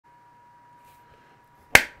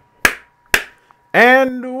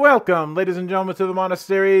And welcome, ladies and gentlemen, to the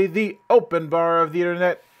monastery, the open bar of the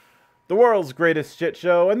internet, the world's greatest shit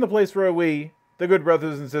show, and the place where we, the good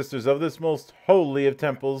brothers and sisters of this most holy of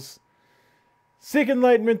temples, seek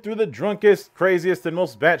enlightenment through the drunkest, craziest, and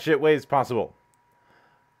most batshit ways possible.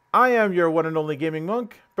 I am your one and only gaming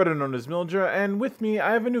monk, better known as Mildra, and with me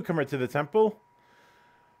I have a newcomer to the temple,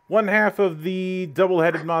 one half of the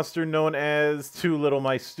double-headed monster known as Two Little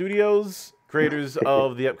Mice Studios, creators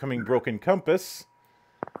of the upcoming Broken Compass.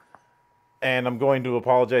 And I'm going to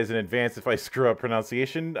apologize in advance if I screw up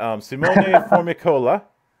pronunciation. Simone Formicola.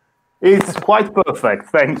 It's quite perfect,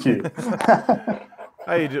 thank you.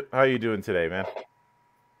 How you doing today, man?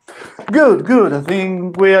 Good. I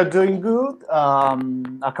think we are doing good.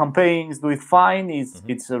 Our campaign is doing fine.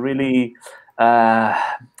 It's a really a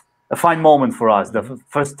fine moment for us. The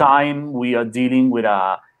first time we are dealing with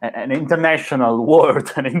an international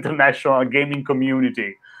world, an international gaming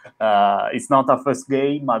community. It's not our first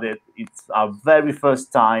game, but it's our very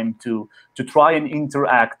first time to try and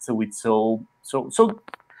interact with so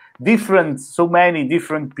many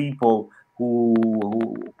different people who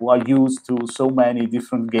are used to so many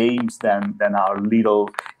different games than our little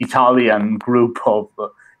Italian group of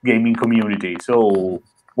gaming community. So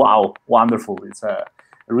wow, wonderful! It's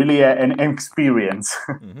really an experience.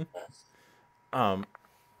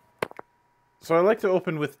 So I like to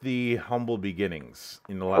open with the humble beginnings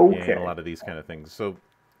in a lot of these kind of things. So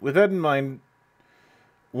with that in mind,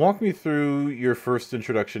 walk me through your first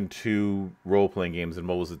introduction to role-playing games and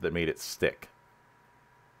what was it that made it stick?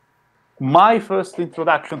 My first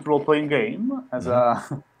introduction to role-playing game as I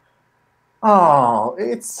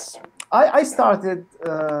started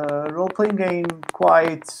role-playing game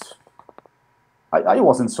quite. I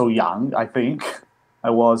wasn't so young. I think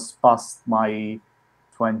I was past my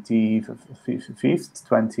 25th,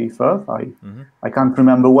 23rd. I can't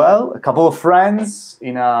remember well. A couple of friends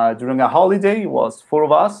during a holiday. It was 4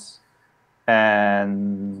 of us,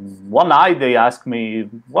 and one night they asked me,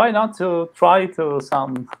 "Why not to try to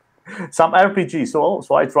some RPG?" So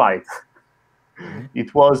I tried.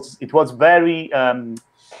 It was very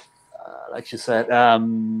like you said.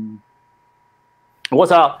 It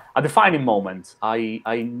was a defining moment.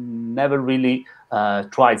 I never really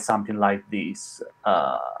tried something like this,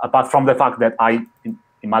 apart from the fact that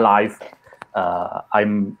in my life,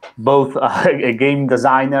 I'm both a game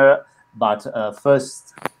designer, but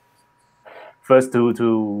first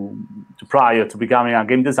to prior to becoming a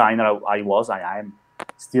game designer, I am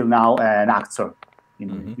still now an actor,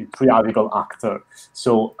 theatrical actor.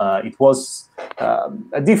 So it was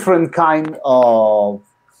a different kind of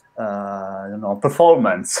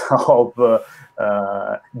performance of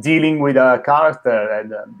dealing with a character,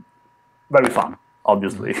 and very fun,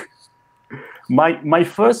 obviously. My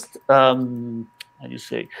first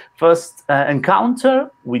first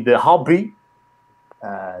encounter with the hobby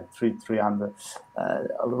 300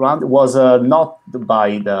 around was not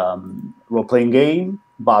by the role-playing game,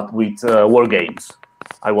 but with war games.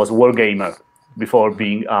 I was a war gamer before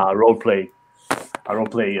being a role player.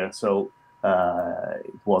 So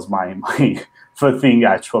it was my first thing,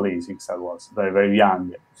 actually, since I was very, very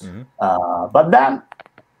young. But then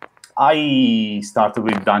I started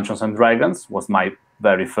with Dungeons and Dragons. Was my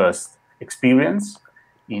very first experience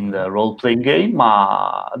in the role-playing game.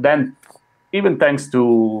 Then, even thanks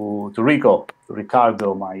to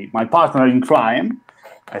Ricardo, my partner in crime,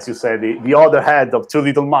 as you said, the other head of Two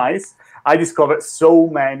Little Mice, I discovered so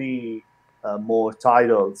many more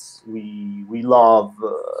titles. We love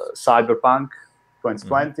Cyberpunk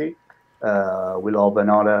 2020. We love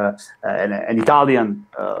another an Italian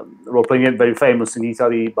role-playing game, very famous in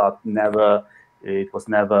Italy, but it was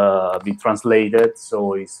never been translated,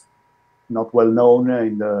 so it's not well known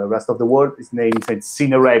in the rest of the world. Its name is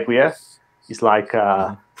Sine Requiem. It's like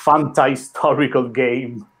a historical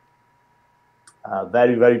game,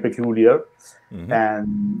 very, very peculiar,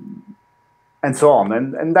 and so on.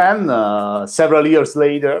 And then several years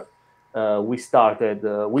later, we started.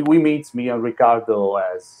 We meet, me and Ricardo,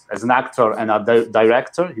 as an actor and a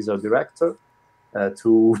director. He's a director,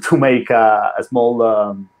 to make a small,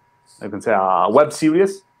 I can say, a web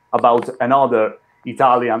series about another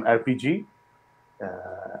Italian RPG.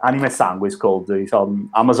 Anime Sangue is called. It's on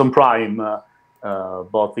Amazon Prime,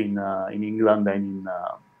 both in England and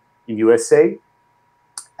in USA.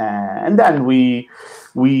 And then we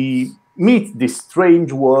meet this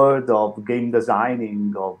strange world of game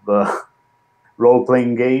designing, of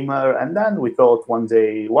role-playing gamer, and then we thought one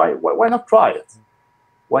day, why not try it?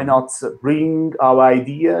 Why not bring our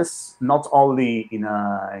ideas not only in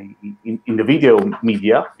the video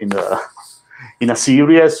media, in a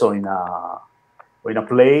series or in a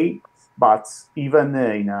play, but even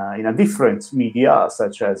in a different media,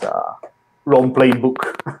 such as a role-playing book.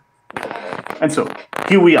 And so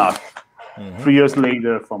here we are, 3 years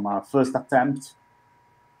later from our first attempt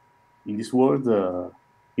in this world.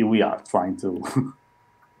 Here we are trying to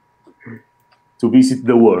to visit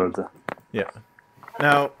the world. Yeah.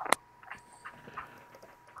 Now,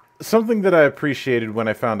 something that I appreciated when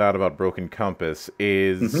I found out about Broken Compass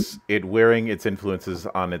is it wearing its influences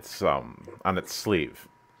on its sleeve.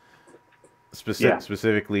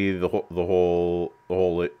 Specifically, the whole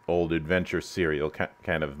old adventure serial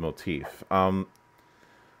kind of motif.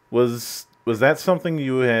 Was that something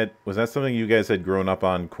you guys had grown up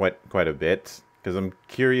on quite a bit? Because I'm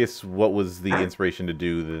curious, what was the inspiration to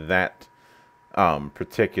do that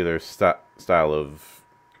particular style of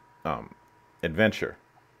adventure?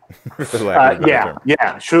 For lack of a better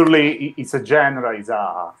term. Surely it's a genre. It's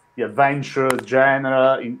the adventure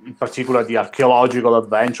genre, in particular the archaeological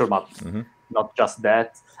adventure, but not just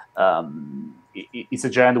that. It's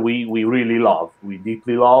a genre we really love. We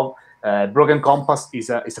deeply love. Broken Compass is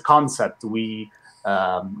a concept we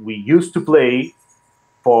used to play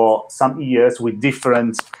for some years with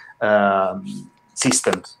different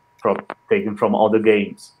systems taken from other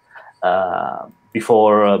games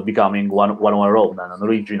before becoming one of our own, an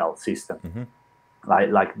original system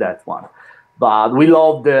like that one. But we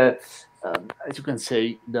love the, as you can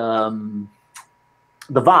say, the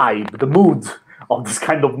vibe, the mood of this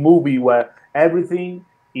kind of movie where everything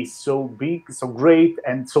is so big, so great,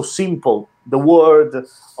 and so simple. The world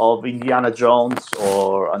of Indiana Jones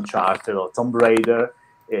or Uncharted or Tomb Raider,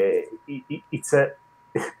 it's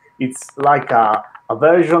like a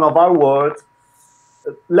version of our world,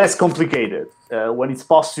 less complicated. When it's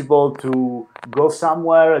possible to go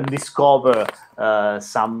somewhere and discover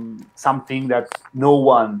something that no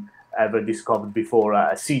one ever discovered before,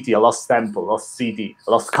 a city, a lost temple, lost city,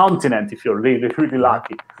 a lost continent, if you're really, really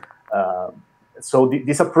lucky. So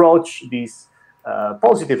this approach, this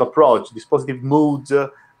positive approach, this positive mood,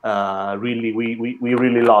 really, we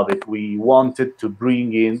really love it. We wanted to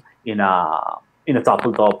bring in a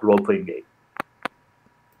tabletop role-playing game.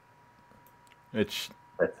 Which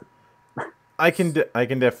I can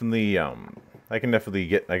definitely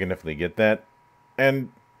get that, and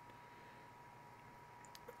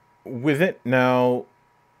within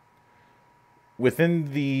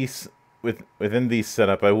the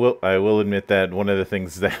setup, I will admit that one of the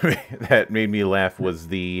things that made me laugh was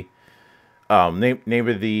the name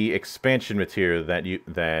of the expansion material that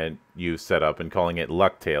you set up, and calling it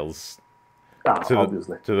Luck Tales.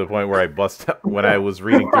 Obviously. To the point where when I was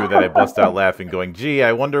reading through that, I bust out laughing, going, "Gee,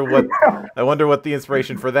 I wonder what the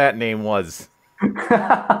inspiration for that name was."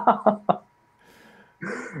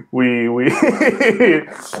 we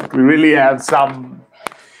really have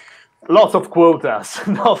lots of quotas,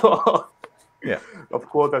 of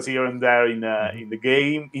quotas here and there in the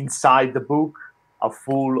game. Inside the book are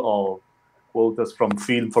full of quotas from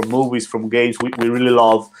film, from movies, from games. We really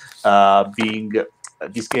love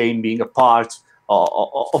this game being a part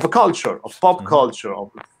of a culture, of pop culture,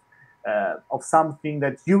 of something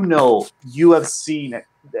that you have seen.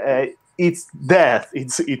 It's death.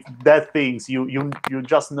 It's death things. You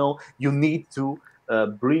just know you need to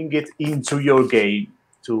bring it into your game,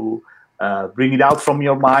 to bring it out from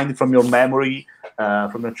your mind, from your memory,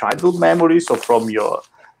 from your childhood memories, or from your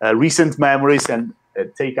recent memories, and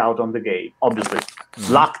take out on the game. Obviously,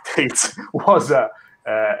 Luck Tales was a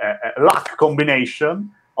luck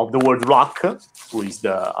combination of the word luck, which is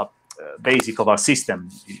the basic of our system.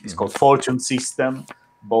 It's called fortune system,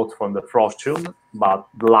 both from the fortune, but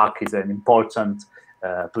luck is an important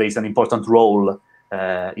plays an important role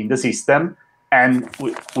in the system. And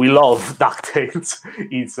we love DuckTales.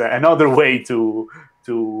 It's another way to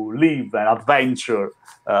live an adventure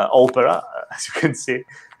opera, as you can see.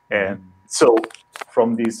 And so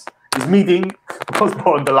from this meeting was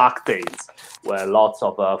born the DuckTales, where lots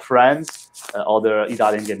of friends, other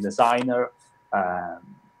Italian game designer,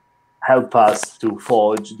 help us to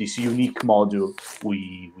forge this unique module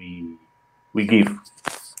we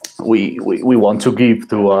want to give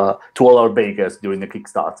to all our bakers during the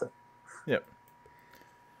Kickstarter. Yep.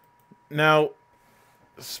 Now,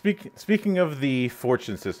 speaking of the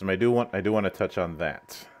fortune system, I do want to touch on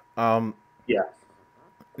that.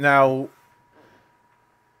 Now,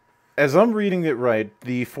 as I'm reading it right,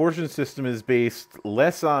 the fortune system is based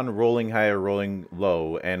less on rolling high or rolling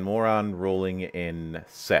low, and more on rolling in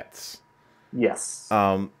sets. Yes.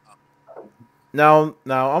 Now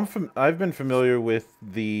I've been familiar with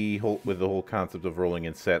the whole concept of rolling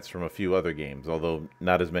in sets from a few other games, although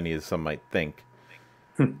not as many as some might think.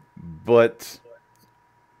 But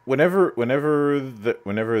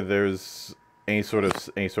whenever there's any sort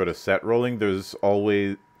of set rolling, there's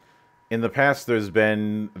always in the past there's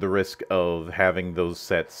been the risk of having those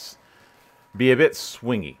sets be a bit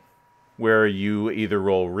swingy, where you either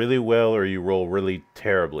roll really well or you roll really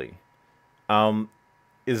terribly. Um,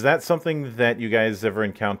 is that something that you guys ever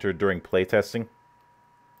encountered during playtesting?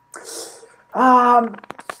 Um,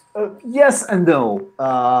 yes and no.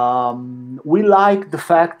 We like the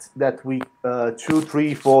fact that we two,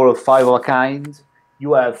 three, four, or five of a kind.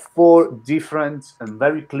 You have four different and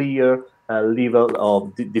very clear level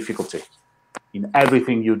of difficulty in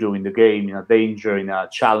everything you do in the game, in a danger, in a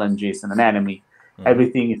challenges, and an enemy.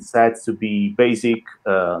 Everything is set to be basic,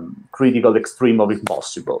 critical, extreme, of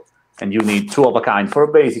impossible. And you need two of a kind for a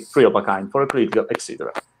basic, three of a kind for a critical,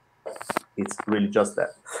 etc. It's really just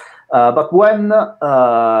that. But when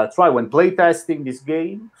playtesting this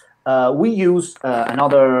game, we use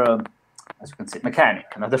another, as you can see, mechanic,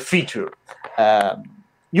 another feature.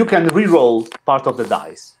 You can re-roll part of the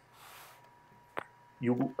dice.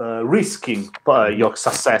 You risking your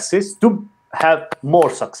successes to have more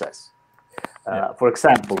success. For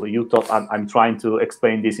example, you thought I'm trying to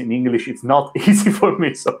explain this in English. It's not easy for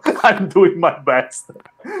me, so I'm doing my best.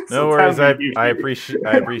 No worries. I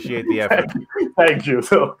appreciate the effort. Thank you.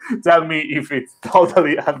 So tell me if it's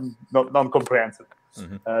totally non-comprehensible.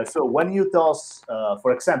 So when you toss,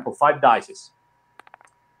 for example, 5 dice,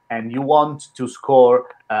 and you want to score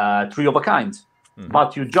 3 of a kind,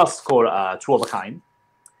 but you just score 2 of a kind,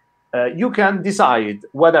 you can decide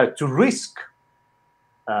whether to risk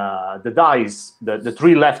the dice, the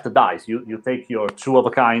 3 left dice. You take your 2 of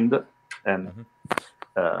a kind and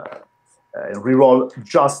reroll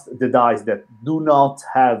just the dice that do not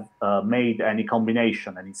have made any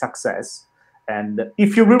combination, any success. And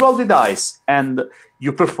if you reroll the dice and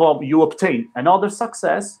you obtain another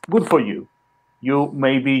success, good for you.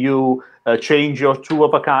 Maybe you change your 2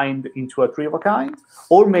 of a kind into a 3 of a kind,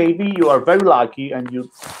 or maybe you are very lucky and you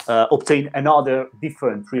obtain another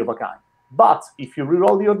different 3 of a kind. But if you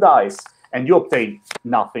reroll your dice and you obtain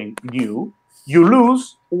nothing new, you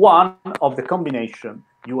lose one of the combination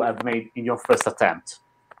you have made in your first attempt.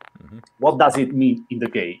 What does it mean in the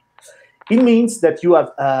game? It means that you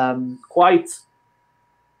have quite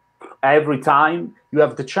every time you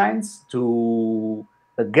have the chance to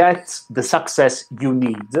get the success you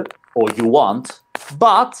need or you want,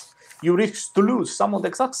 but you risk to lose some of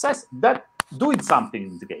the success that doing something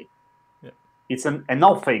in the game. It's a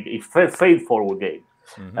fail forward game.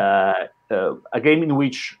 A game in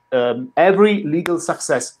which every little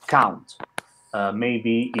success counts.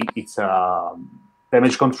 Maybe it's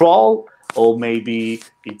damage control, or maybe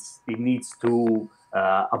it needs to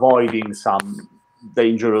avoiding some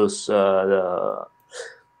dangerous, as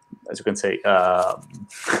you can say,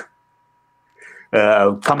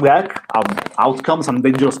 comeback outcome, some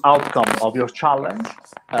dangerous outcome of your challenge.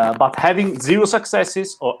 But having 0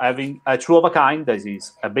 successes or having a 2 of a kind, that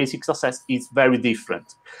is a basic success, is very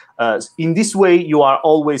different. In this way, you are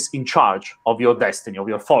always in charge of your destiny, of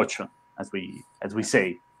your fortune, as we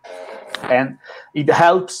say, and it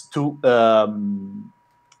helps to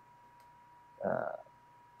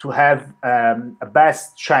have a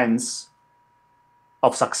best chance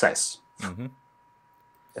of success.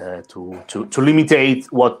 To limitate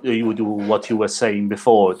what you do, what you were saying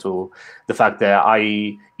before, to the fact that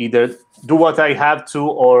I either do what I have to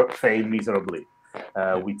or fail miserably.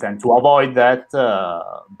 We tend to avoid that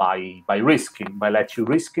by let you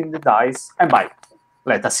risking the dice, and by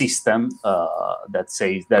let a system that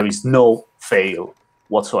says there is no fail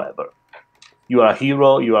whatsoever. You are a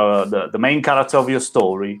hero, you are the main character of your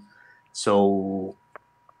story, so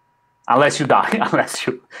unless you die, unless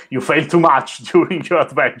you fail too much during your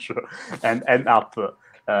adventure and end up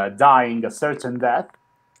dying a certain death,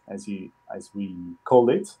 as we call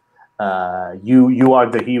it, you are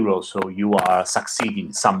the hero, so you are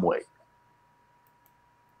succeeding some way.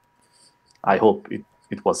 I hope it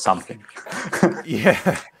was something.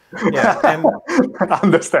 Yeah, and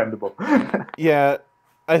understandable. Yeah,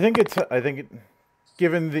 I think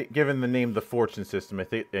given the name, the fortune system, I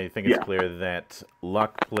think it's clear that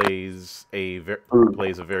luck plays a very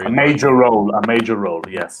major role. A major role,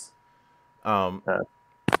 yes. And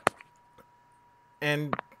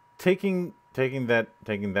taking that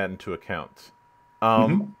into account,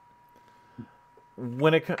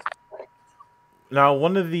 when it now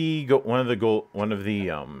one of the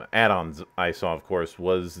add-ons I saw, of course,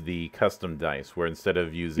 was the custom dice, where instead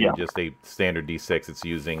of using just a standard D6, it's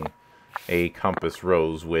using a compass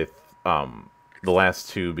rose with the last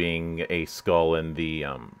 2 being a skull and the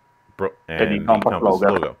compass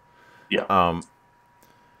logo. Yeah.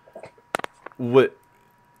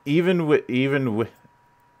 even with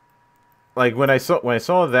like when I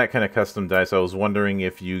saw that kind of custom dice, I was wondering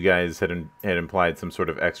if you guys had implied some sort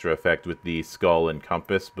of extra effect with the skull and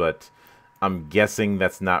compass, but I'm guessing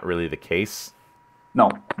that's not really the case. No,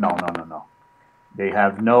 no, no, no, no. They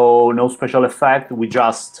have no special effect. We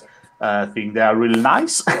just think they are really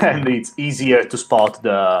nice, and it's easier to spot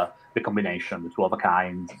the combination, the two of a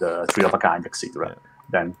kind, the three of a kind, etc. Yeah.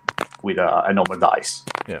 Than with a normal dice.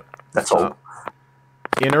 Yeah. That's all.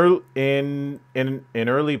 In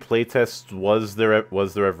early playtests, was there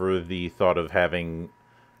ever the thought of having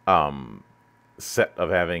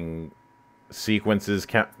having sequences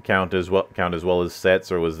count as well as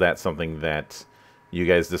sets, or was that something that you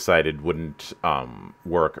guys decided wouldn't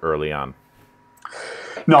work early on?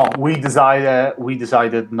 No, we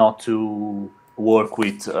decided not to work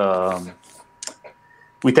with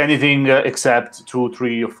anything except 2,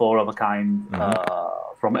 3, or 4 of a kind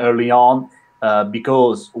from early on,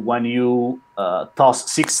 because when you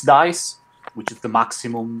toss 6 dice, which is the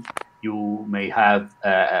maximum you may have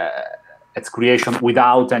at creation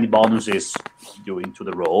without any bonuses due to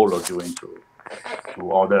the roll or due to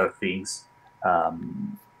other things,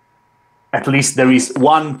 at least there is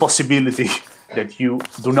one possibility that you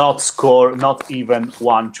do not score not even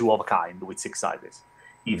 1, 2 of a kind with 6 dice.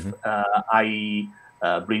 If I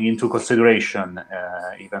bring into consideration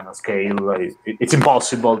even a scale, it's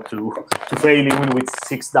impossible to fail even with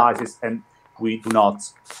 6 dice, and we do not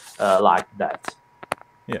like that.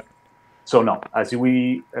 Yeah. So no, as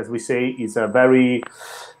we say, it's a very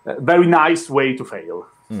nice way to fail.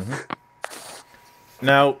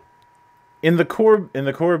 Now, in the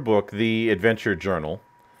core book, the adventure journal,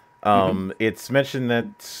 it's mentioned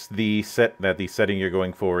that the setting you're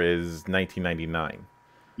going for is 1999.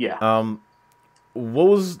 Yeah.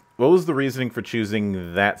 What was the reasoning for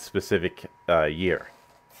choosing that specific year?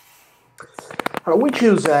 We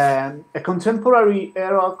choose a contemporary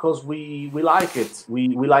era because we like it. We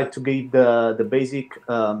like to give the basic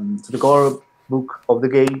to the core book of the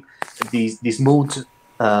game this mood,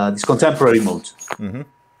 this contemporary mood.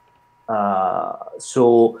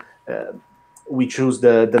 So we choose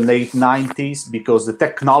the late 90s because the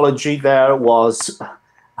technology there was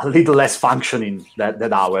a little less functioning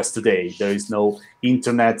than ours today. There is no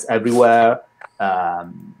internet everywhere.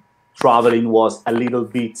 Traveling was a little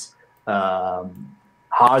bit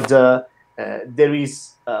harder. There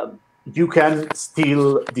is you can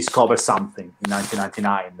still discover something in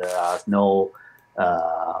 1999. There are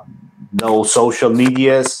no social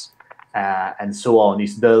medias and so on.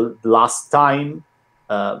 It's the last time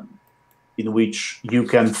in which you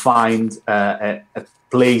can find a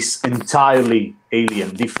place entirely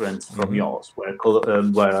alien, different from yours, where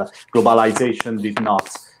globalization did not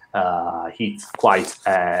hit quite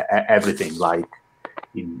everything like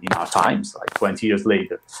in our times, like 20 years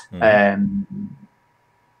later. And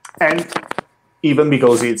even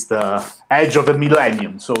because it's the edge of the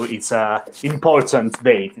millennium, so it's an important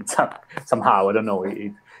date. It's somehow, I don't know,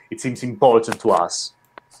 it seems important to us.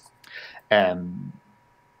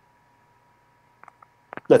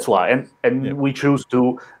 That's why, and we choose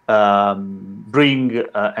to bring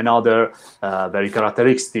another very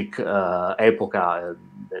characteristic epocha,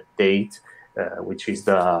 date, which is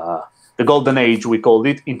the Golden Age, we called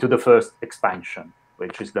it, into the first expansion,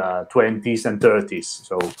 which is the 20s and 30s.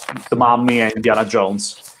 So the Mummy and Indiana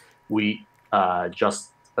Jones, we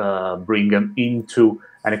just bring them into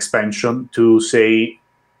an expansion to say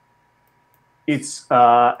it's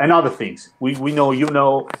another things. We know,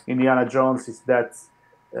 Indiana Jones is that.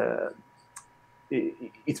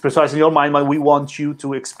 It's precisely your mind, but we want you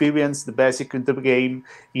to experience the basic of the game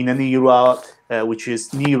in an era which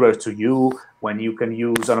is nearer to you, when you can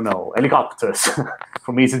use, I don't know, helicopters.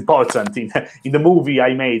 For me, it's important. In the movie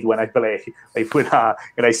I made when I play,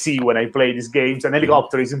 and I see when I play these games, an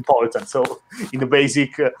helicopter is important. So in the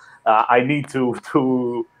basic, I need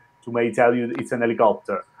to may tell you it's an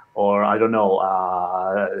helicopter, or I don't know,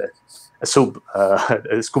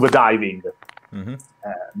 scuba diving.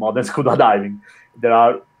 Modern scuba diving. There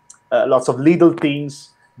are lots of little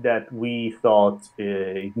things that we thought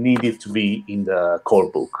it needed to be in the core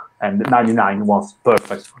book, and 99 was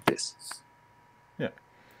perfect for this. Yeah,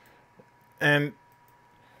 and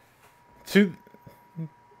to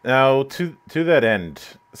that end,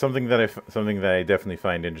 something that I definitely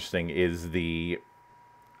find interesting is the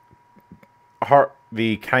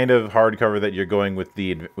kind of hardcover that you're going with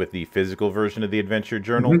the physical version of the adventure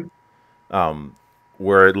journal.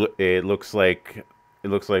 Where it looks like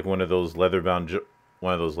one of those leather-bound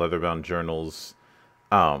journals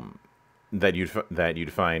that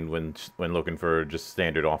you'd find when looking for just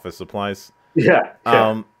standard office supplies. Yeah.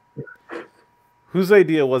 Whose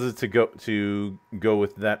idea was it to go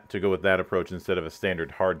with that approach instead of a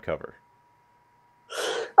standard hardcover?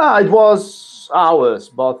 It was ours,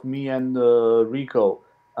 both me and Rico,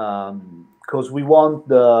 because we want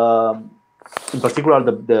in particular,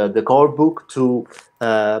 the core book to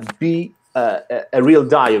be a real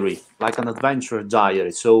diary, like an adventure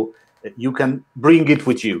diary. So you can bring it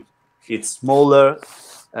with you. It's smaller.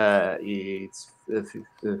 It's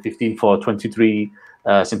 15 for 23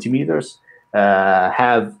 centimeters.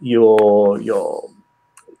 Have your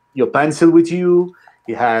pencil with you.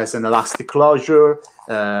 He has an elastic closure.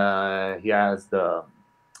 He has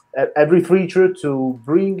every feature to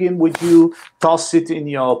bring in with you, toss it in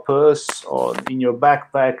your purse or in your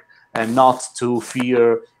backpack, and not to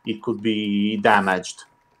fear it could be damaged.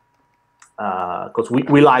 Because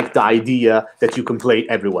we like the idea that you can play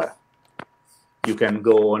everywhere. You can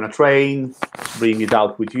go on a train, bring it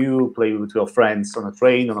out with you, play with your friends on a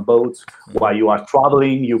train, on a boat. While you are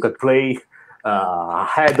traveling, you can play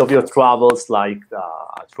ahead of your travels like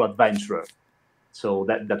a true adventurer. So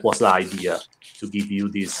that was the idea, to give you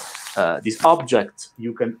this object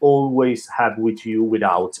you can always have with you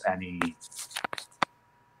without any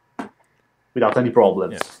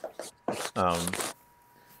problems. Yeah.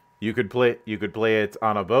 You could play it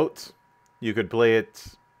on a boat. You could play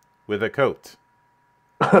it with a coat.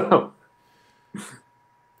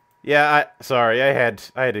 Yeah, sorry, I had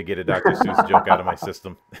to get a Dr. Seuss joke out of my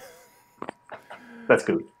system. That's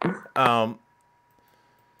good. And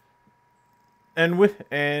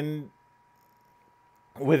within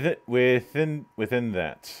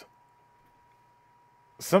that,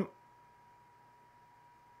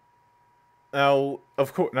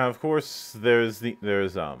 of course, there's the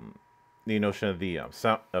notion of the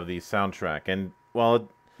soundtrack, and while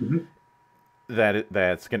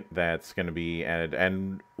that's going to be added,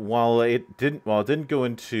 and while it didn't go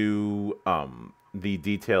into the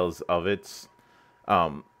details of it,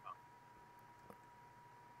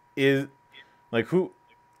 is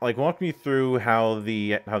walk me through how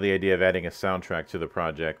the idea of adding a soundtrack to the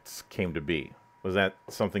project came to be. Was that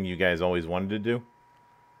something you guys always wanted to do?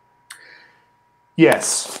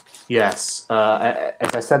 Yes. As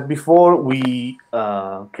I said before, we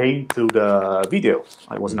came to the video.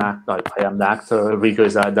 I was an actor. I am the actor. Rico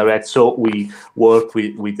is a director. So we work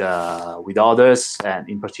with others, and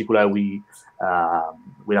in particular, with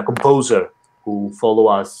a composer who follow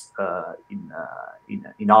us in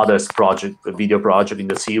others project, video project in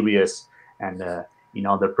the series, and in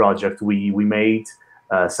other project we made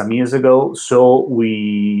some years ago. So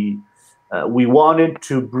we wanted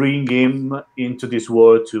to bring him into this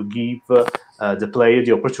world to give the player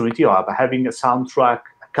the opportunity of having a soundtrack,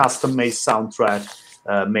 a custom-made soundtrack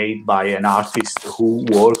made by an artist who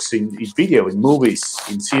works in video, in movies,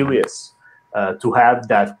 in series, to have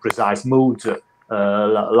that precise mood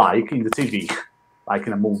like in the TV, like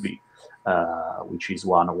in a movie, which is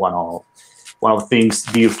one of things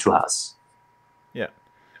dear to us. Yeah.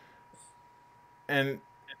 And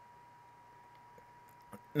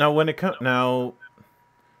now, when it comes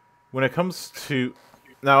to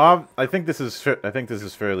I think this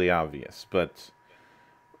is fairly obvious, but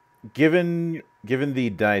given the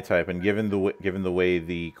die type and given the way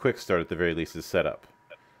the quick start at the very least is set up,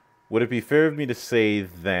 would it be fair of me to say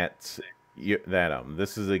that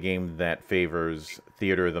this is a game that favors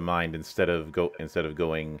theater of the mind instead of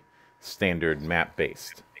going standard map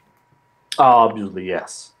based? Obviously,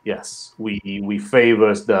 yes. We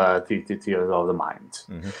favors the theater of the mind.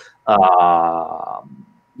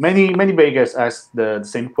 Many bakers ask the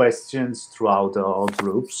same questions throughout all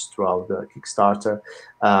groups, throughout the Kickstarter.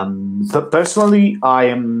 Personally,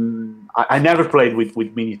 I never played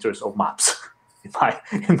with miniatures of maps in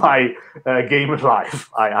my gamer life.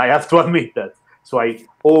 I have to admit that. So I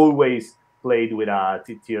always played with a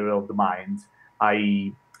theater of the mind.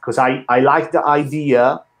 Because I like the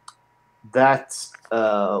idea that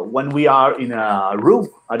when we are in a room,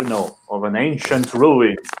 I don't know, of an ancient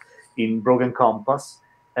ruin in Broken Compass,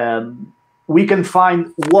 we can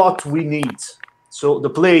find what we need. So the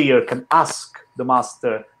player can ask the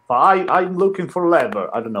master, I'm looking for a lever,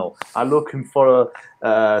 I don't know, I'm looking for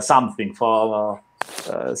something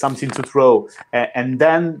to throw. And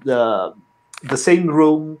then the same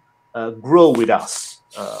room grow with us,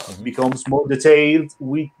 becomes more detailed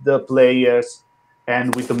with the players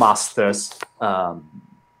and with the master's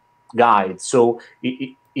guide. So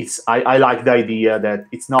I like the idea that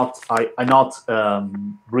it's not I not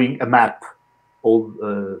bring a map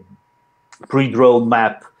or pre-drawn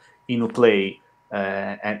map in a play,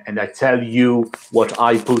 and I tell you what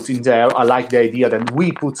I put in there. I like the idea that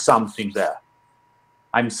we put something there.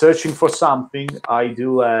 I'm searching for something. I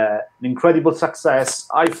do an incredible success.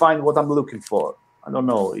 I find what I'm looking for. I don't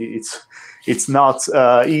know. It's not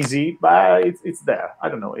easy, but it's there. I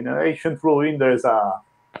don't know. In an ancient ruin, there's a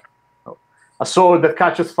sword that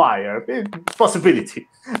catches fire. Possibility.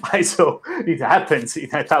 I saw it happens in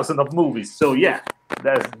 1,000 of movies. So yeah,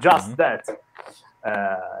 there's just that.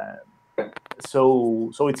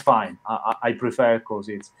 So it's fine. I prefer because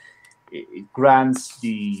it grants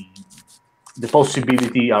the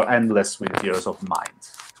possibility are endless with Heroes of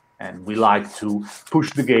Mind, and we like to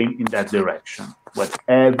push the game in that direction, where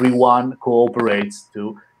everyone cooperates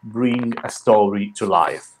to bring a story to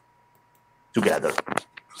life together.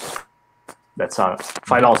 That's our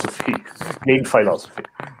philosophy, game philosophy,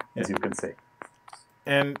 as you can say.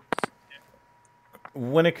 And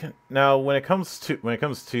when it comes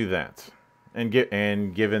to that, and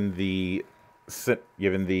given the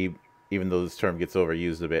even though this term gets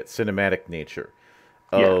overused a bit, cinematic nature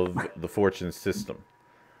of the fortune system.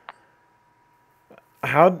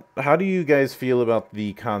 How do you guys feel about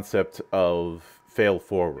the concept of fail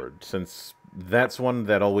forward, since that's one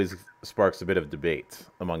that always sparks a bit of debate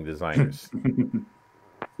among designers?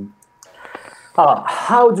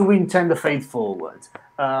 How do we intend to fail forward?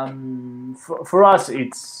 For us,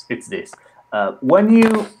 it's this. When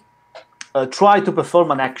you try to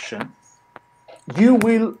perform an action, you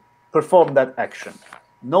will perform that action.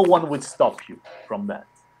 No one will stop you from that.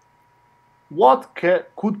 What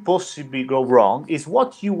could possibly go wrong is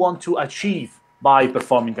what you want to achieve by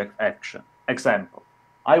performing that action. Example,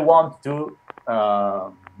 I want to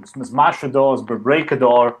smash a door, break a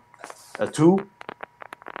door, to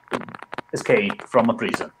escape from a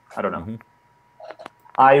prison. I don't know.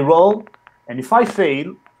 I roll, and if I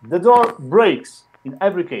fail, the door breaks. In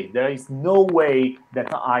every case, there is no way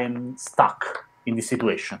that I am stuck in this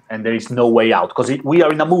situation, and there is no way out, because we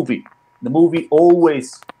are in a movie. The movie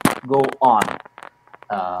always go on.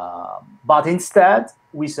 But instead,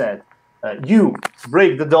 we said, you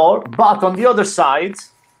break the door, but on the other side,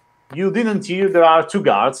 you didn't hear there are two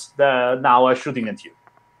guards that now are shooting at you.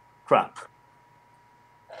 Crap.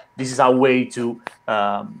 This is our way to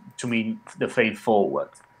mean the fail forward.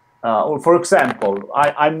 Or for example,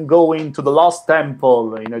 I'm going to the lost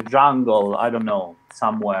temple in a jungle, I don't know,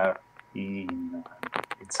 somewhere in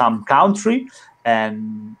some country,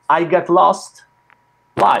 and I get lost.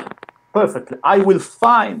 Why? Perfectly. I will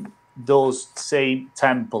find those same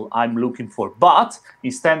temple I'm looking for, but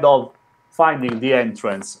instead of finding the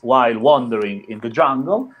entrance while wandering in the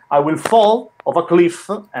jungle, I will fall off a cliff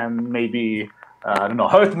and maybe I don't know,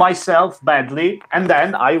 hurt myself badly, and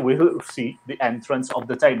then I will see the entrance of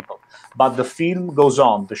the temple. But the film goes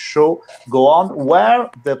on, the show go on where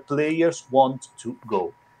the players want to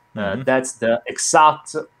go. That's the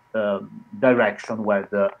exact direction where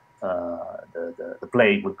the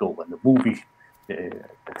play will go, and the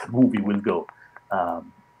movie will go.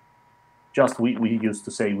 Just we used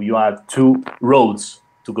to say you have two roads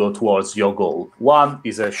to go towards your goal. One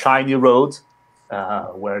is a shiny road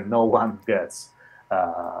where no one gets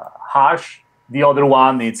harsh. The other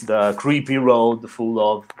one is the creepy road full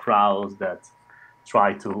of crowds that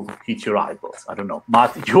try to hit your eyeballs. I don't know,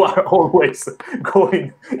 but you are always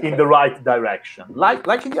going in the right direction. Like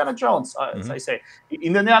Indiana Jones, as I say.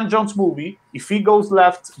 In the Indiana Jones movie, if he goes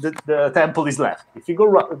left, the temple is left. If he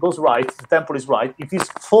goes right, the temple is right. If he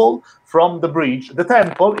fall from the bridge, the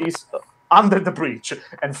temple is under the bridge,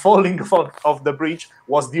 and falling off the bridge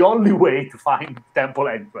was the only way to find temple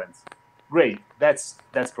entrance. Great, that's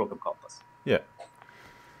Broken Compass. Yeah.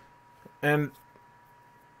 And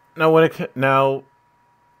now when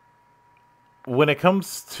it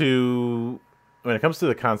comes to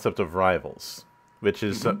the concept of rivals, which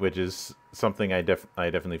is something I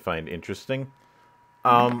definitely find interesting.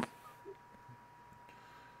 How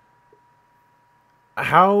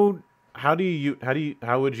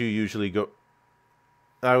would you usually go?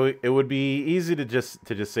 It would be easy to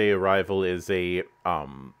just say a rival is an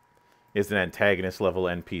antagonist level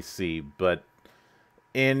NPC, but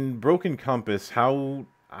in Broken Compass, how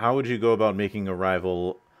would you go about making a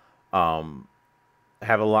rival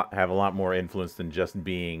have a lot more influence than just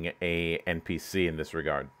being a NPC in this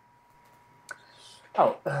regard?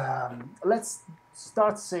 Let's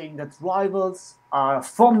start saying that rivals are a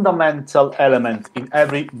fundamental element in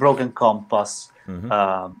every Broken Compass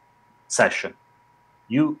session.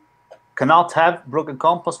 You cannot have Broken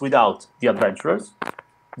Compass without the adventurers,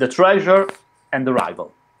 the treasure, and the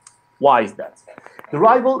rival. Why is that? The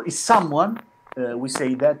rival is someone, we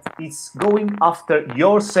say, that is going after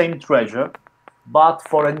your same treasure, but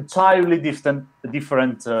for entirely different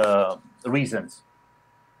reasons.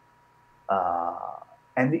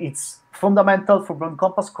 and it's fundamental for Broken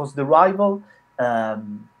Compass because the rival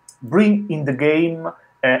bring in the game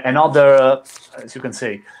another, as you can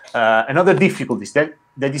say, another difficulties. That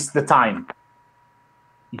is the time.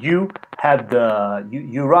 You have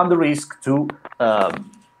you run the risk to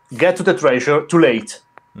get to the treasure too late.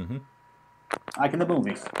 Mm-hmm. Like in the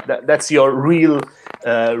movies. That's your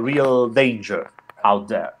real danger out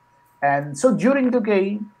there. And so during the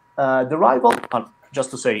game, the rival,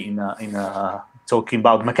 just to say in talking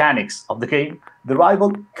about mechanics of the game, the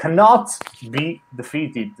rival cannot be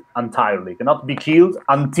defeated entirely, cannot be killed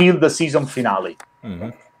until the season finale. Mm-hmm.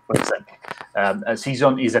 For example, a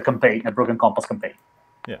season is a campaign, a Broken Compass campaign.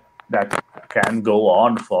 Yeah. That can go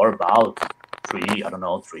on for about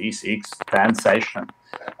 3, 6, 10 sessions.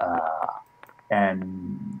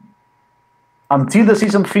 And until the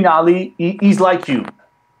season finale, he is like you.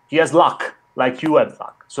 He has luck, like you have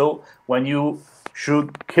luck. So when you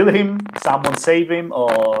should kill him, someone save him,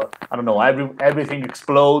 or I don't know, everything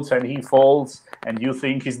explodes and he falls, and you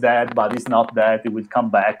think he's dead, but he's not dead. He will come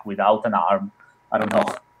back without an arm. I don't know,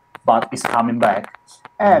 but he's coming back.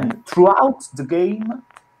 And throughout the game,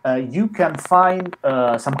 you can find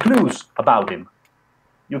some clues about him.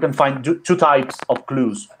 You can find two types of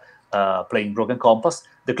clues. Playing Broken Compass,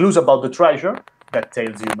 the clues about the treasure that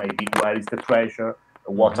tells you maybe where is the treasure,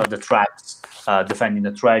 what are the traps defending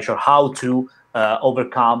the treasure, how to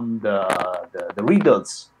overcome the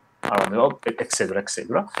riddles, etc.,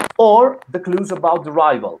 etc. Or the clues about the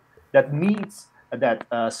rival that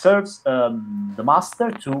serves the master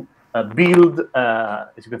to build,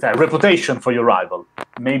 as you can say, a reputation for your rival.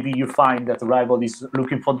 Maybe you find that the rival is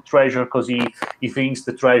looking for the treasure because he thinks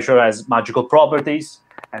the treasure has magical properties.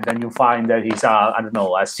 And then you find that he's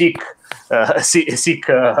a sick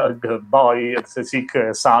boy, a sick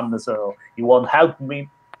son, so he won't help me.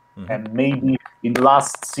 Mm-hmm. And maybe in the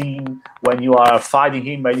last scene, when you are fighting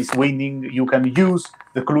him and he's winning, you can use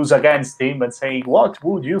the clues against him and say, "What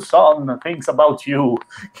would your son think about you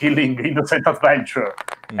killing innocent adventurer?"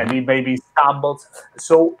 Mm-hmm. And he maybe stumbles.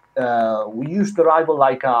 So we use the rival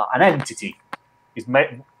like an entity. It's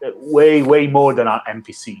way more than an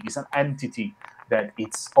NPC. It's an entity that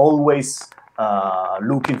it's always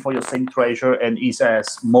looking for your same treasure, and he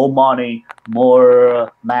says more money,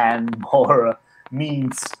 more man, more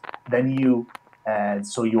means than you, and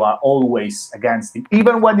so you are always against him,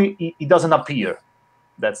 even when he doesn't appear.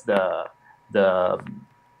 That's the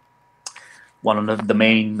one of the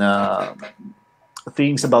main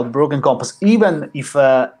things about Broken Compass. Even if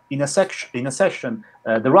in a session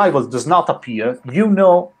the rival does not appear, you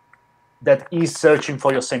know that he's searching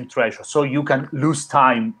for your same treasure, so you can lose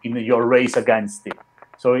time in your race against him.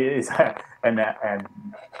 So it is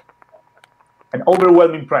an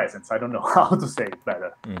overwhelming presence. I don't know how to say it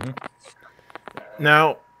better. Mm-hmm.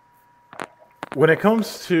 Now, when it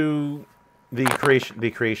comes to the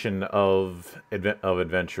creation of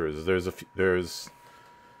adventurers, there's a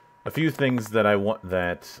few things that I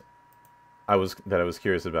was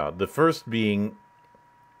curious about. The first being,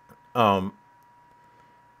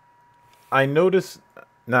 I noticed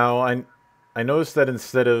that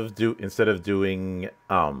instead of doing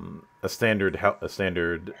a standard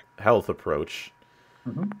health approach,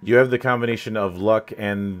 mm-hmm. you have the combination of luck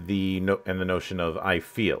and the notion of I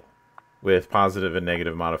feel, with positive and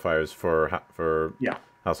negative modifiers for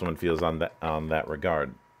how someone feels on that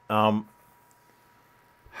regard.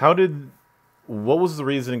 What was the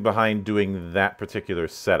reasoning behind doing that particular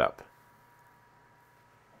setup?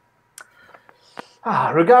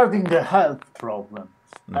 Regarding the health problem,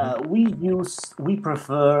 mm-hmm. we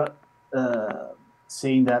prefer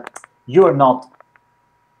saying that you're not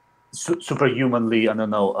superhumanly,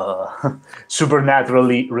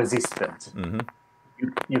 supernaturally resistant. Mm-hmm.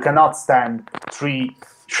 You cannot stand 3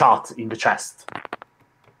 shots in the chest.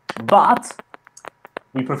 But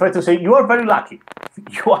we prefer to say you are very lucky.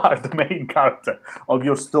 You are the main character of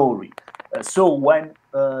your story. So when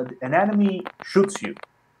an enemy shoots you,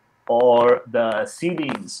 or the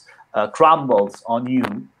ceilings crumbles on you,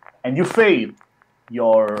 and you fail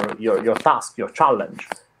your task, your challenge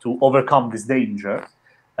to overcome this danger,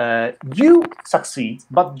 you succeed,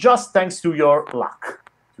 but just thanks to your luck,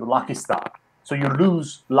 your lucky star. So you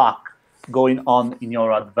lose luck going on in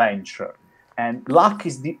your adventure, and luck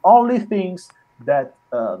is the only things that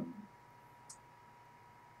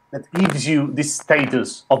gives you this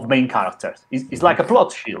status of main character. It's like a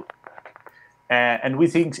plot shield. And we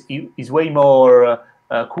think it's way more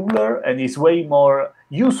cooler, and it's way more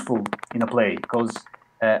useful in a play, because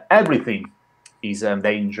everything is a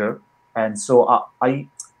danger. And so I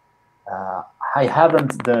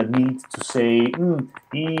haven't the need to say,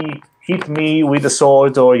 he hit me with a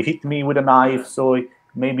sword, or he hit me with a knife, so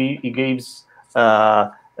maybe he gives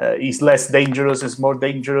is less dangerous, is more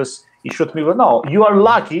dangerous. He shot me. No, you are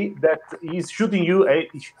lucky that he's shooting you.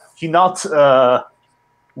 He not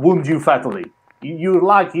wound you fatally. You're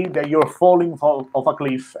lucky that you're falling off a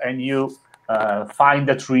cliff and you find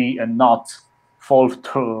a tree and not fall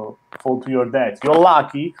to your death. You're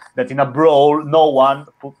lucky that in a brawl no one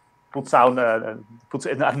puts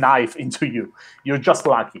a knife into you. You're just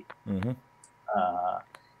lucky. Mm-hmm.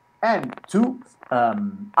 And to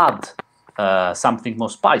add something more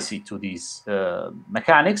spicy to these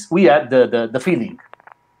mechanics, we add the feeling.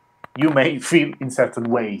 You may feel in certain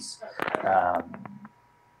ways.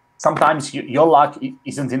 Sometimes your luck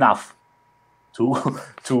isn't enough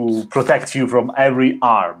to protect you from every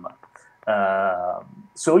harm.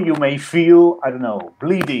 So you may feel, I don't know,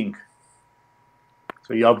 bleeding.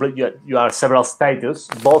 So you are several status,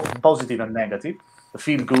 both positive and negative. I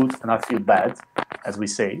feel good and I feel bad, as we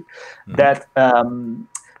say, that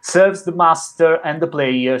serves the master and the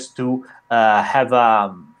players to have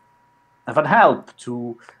an help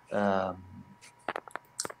to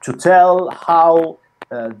tell how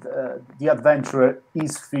the adventurer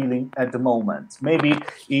is feeling at the moment. Maybe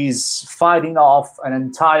he's fighting off an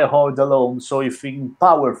entire horde alone, so he's feeling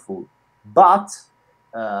powerful, but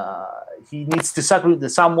he needs to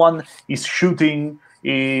sacrifice someone. Is shooting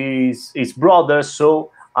his brother,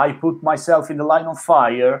 so I put myself in the line of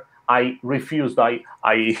fire. I refused. I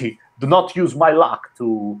do not use my luck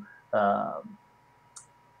to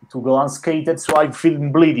go unscathed, so I feel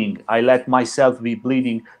bleeding. I let myself be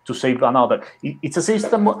bleeding to save another. It's a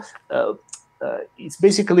system. It's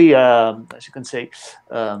basically, as you can say,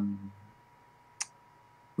 there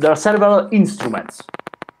are several instruments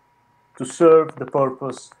to serve the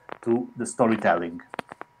purpose to the storytelling.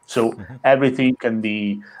 So everything can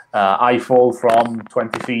be, I fall from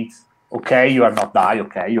 20 feet. Okay, you are not die.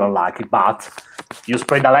 Okay, you are lucky, but you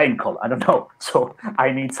sprained an ankle. I don't know. So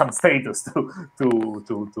I need some status to do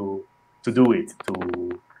it.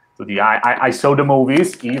 I saw the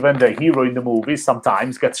movies. Even the hero in the movies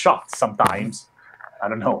sometimes gets shot. Sometimes, I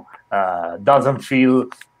don't know, doesn't feel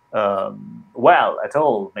well at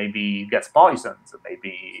all. Maybe gets poisoned.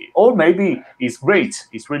 Maybe he's great.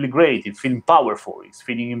 He's really great. He's feeling powerful. He's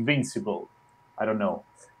feeling invincible. I don't know.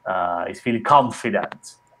 He's feeling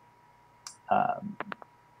confident.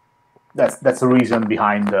 That's the reason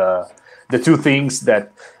behind the two things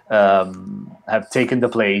that have taken the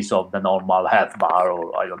place of the normal health bar,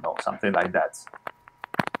 or I don't know, something like that.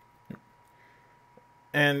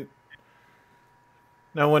 And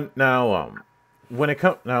when it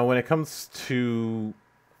comes to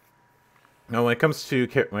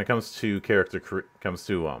character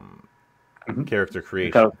creation,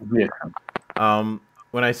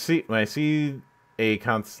 when I see a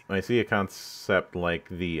concept like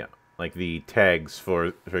the tags,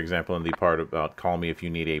 for example, in the part about "Call me if you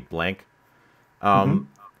need a blank,"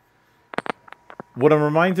 what I'm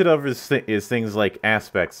reminded of is things like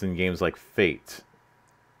aspects in games like Fate,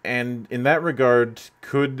 and in that regard,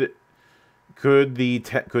 could the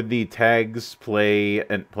tags play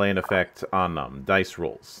an effect on dice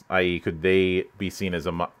rolls? I.e., could they be seen as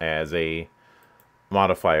a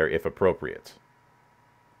modifier if appropriate?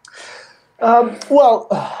 Well,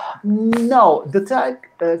 no. The tag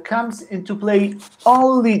comes into play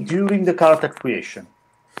only during the character creation.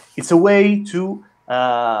 It's a way to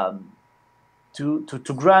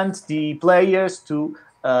grant the players to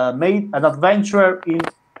make an adventure in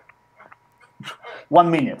 1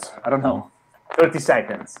 minute. I don't know, 30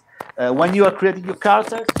 seconds. When you are creating your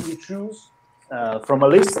character, you choose from a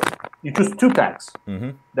list. You choose two tags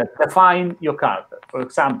that define your character. For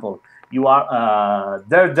example, you are a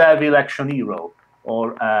daredevil action hero,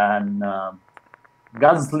 or a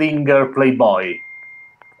gunslinger playboy,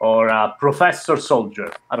 or a professor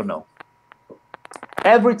soldier. I don't know.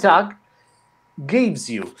 Every tag gives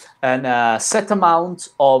you a set amount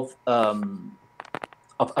of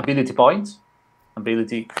ability points. And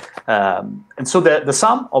so the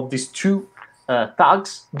sum of these two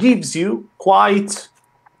tags gives you quite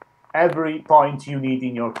every point you need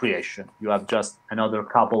in your creation. You have just another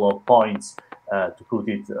couple of points to put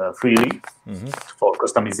it freely for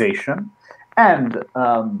customization. And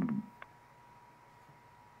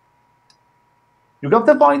you got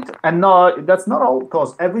the point. And no, that's not all,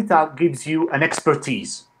 because every tag gives you an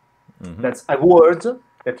expertise. That's a word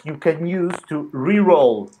that you can use to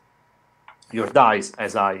re-roll your dice,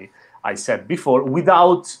 as I said before,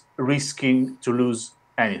 without risking to lose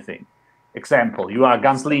anything. Example, you are a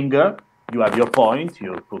gunslinger, you have your point,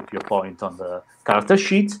 you put your point on the character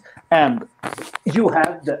sheet, and you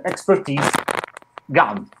have the expertise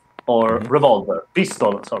gun or revolver,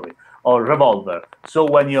 pistol, or revolver. So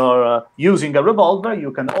when you're using a revolver,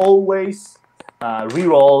 you can always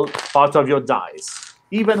re-roll part of your dice,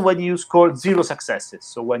 even when you scored 0 successes.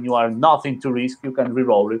 So when you are nothing to risk, you can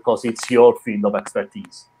re-roll it because it's your field of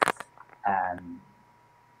expertise.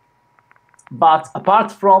 But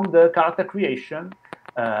apart from the character creation,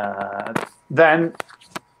 then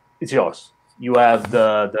it's yours. You have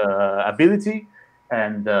the ability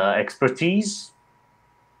and the expertise,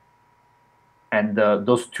 and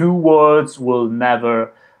those two words will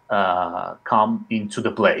never come into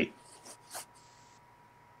the play.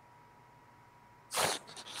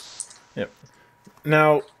 Yep.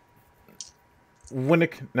 Now,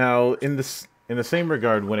 in the same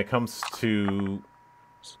regard, when it comes to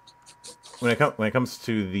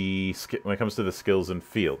the skills and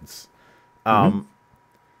fields, I'm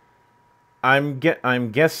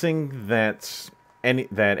guessing that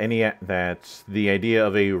the idea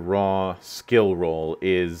of a raw skill roll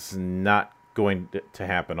is not going to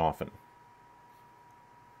happen often.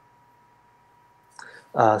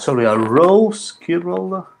 Sorry, a raw skill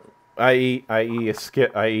roll? i.e.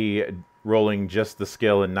 rolling just the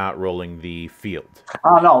skill and not rolling the field.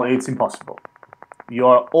 No, it's impossible.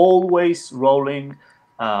 You're always rolling.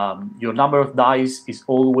 Your number of dice is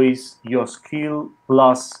always your skill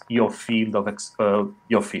plus your field of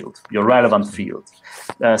your relevant field.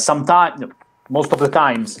 Sometimes, most of the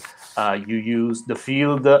times, you use the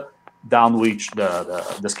field down which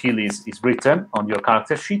the skill is written on your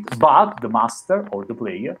character sheet, but the master or the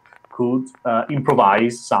player could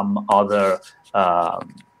improvise some other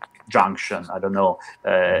junction. I don't know.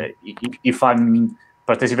 If I'm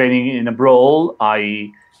participating in a brawl,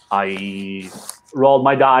 I roll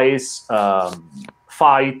my dice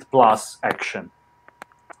fight plus action,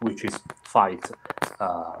 which is fight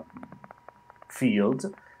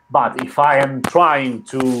field. But if I am trying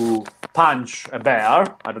to punch a bear,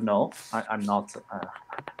 I don't know, I'm not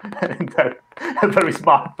a very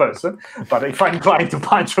smart person, but if I'm trying to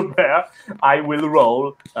punch a bear, I will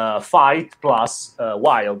roll fight plus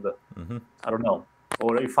wild. I don't know.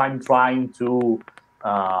 Or if I'm trying to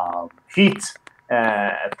hit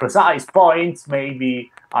precise points,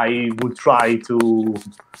 maybe I would try to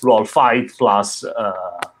roll fight plus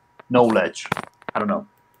knowledge. I don't know.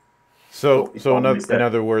 So in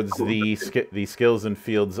other words, the skills and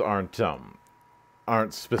fields aren't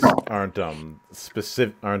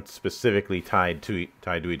specifically tied to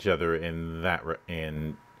each other in that regard.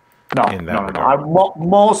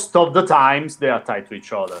 Most of the times they are tied to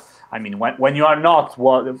each other. I mean, when you are not,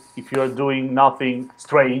 if you are doing nothing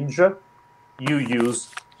strange, you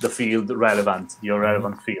use the field relevant, your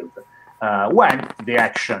relevant field. When the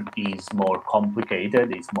action is more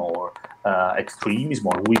complicated, is more extreme, is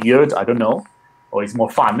more weird, I don't know, or it's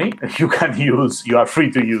more funny, you are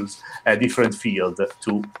free to use a different field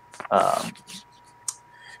to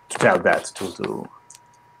tell that to.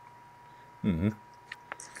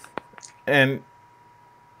 And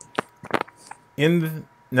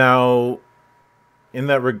now,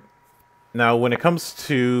 when it comes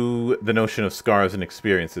to the notion of scars and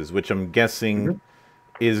experiences, which I'm guessing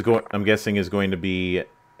is going to be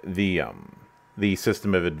the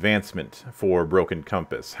system of advancement for Broken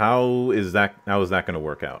Compass. How is that going to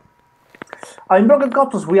work out? In Broken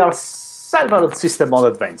Compass, we have several system of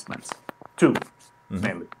advancements, two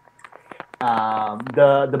mainly.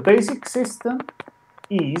 The basic system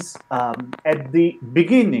is at the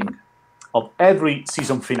beginning of every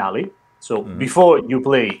season finale. So before you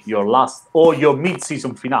play your last or your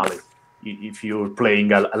mid-season finale, if you're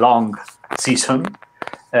playing a long season,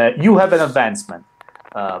 you have an advancement,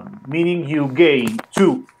 meaning you gain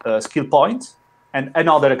 2 skill points and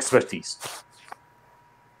another expertise.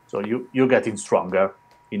 So you're getting stronger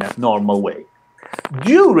in a normal way.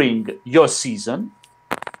 During your season,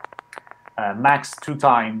 max 2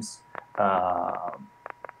 times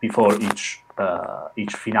before each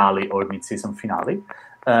finale or mid-season finale,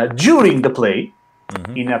 during the play,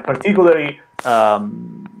 in a particularly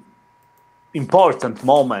important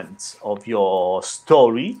moment of your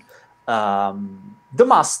story, the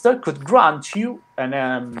master could grant you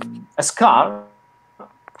a scar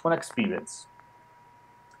on experience.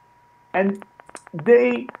 And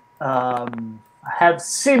they have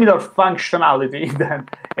similar functionality than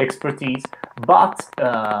expertise, but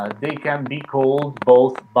they can be called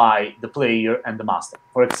both by the player and the master.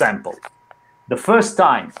 For example, the first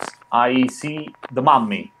time I see the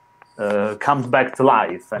mummy comes back to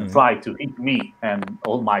life and try to hit me and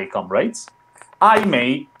all my comrades, I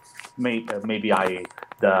maybe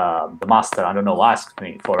the master, I don't know, asked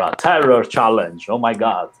me for a terror challenge. Oh my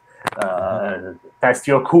God, test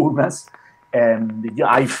your coolness. And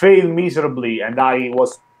I failed miserably, and I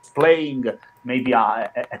was playing maybe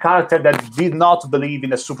a character that did not believe in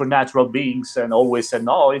the supernatural beings and always said,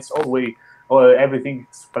 no, it's always, or everything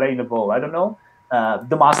explainable, I don't know,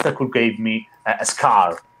 the master could give me a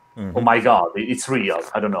scar. Oh my God, it's real.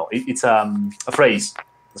 I don't know. It's a phrase,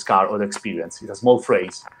 the scar or the experience. It's a small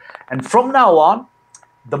phrase. And from now on,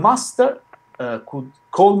 the master could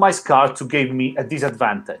call my scar to give me a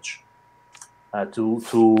disadvantage,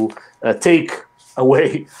 to take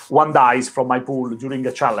away one dice from my pool during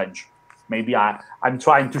a challenge. Maybe I'm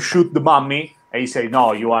trying to shoot the mummy, and he say,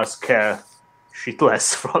 no, you are scared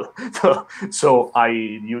shitless. So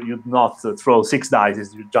you do not throw 6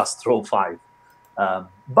 dice, you just throw 5.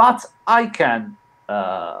 But I can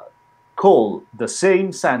call the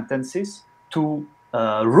same sentences to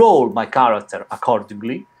roll my character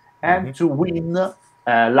accordingly and to win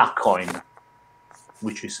luck coin,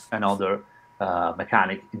 which is another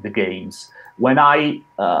mechanic in the games. When I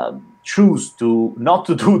choose to not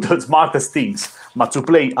to do the smartest things, but to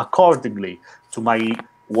play accordingly to my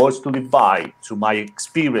words to live by, to my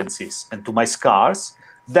experiences, and to my scars,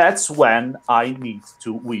 that's when I need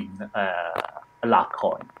to win a luck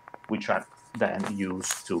coin, which I then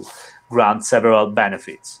use to grant several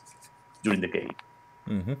benefits during the game.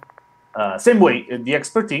 Same way, the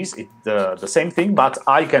expertise, the same thing, but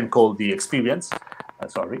I can call the experience,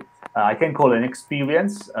 I can call an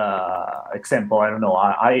experience, example, I don't know,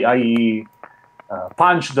 I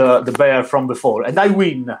punch the bear from before, and I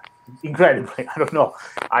win, incredibly, I don't know,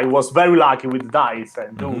 I was very lucky with the dice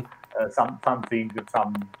and do some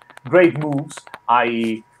great moves.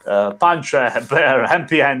 I punch a bear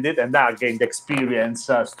empty-handed, and I gained experience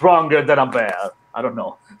stronger than a bear. I don't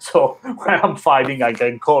know. So when I'm fighting, I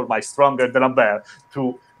can call my stronger than a bear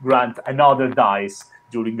to grant another dice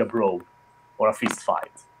during a brawl or a fist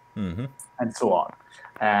fight, and so on.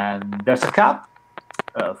 And there's a cap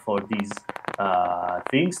for these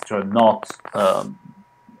things. They're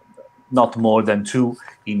not more than 2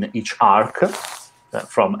 in each arc,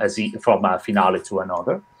 from a finale to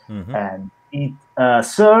another, and it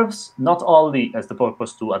serves not only as the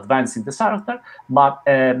purpose to advance in the character, but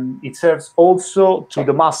it serves also to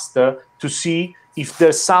the master to see if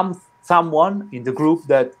there's someone in the group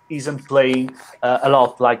that isn't playing a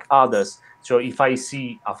lot like others. So if I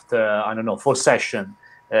see after, I don't know, 4 sessions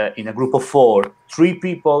in a group of 4, 3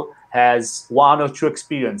 people has 1 or 2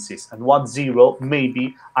 experiences and 1 0,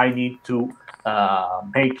 maybe I need to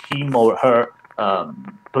make him or her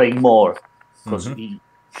play more, because he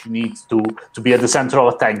needs to be at the center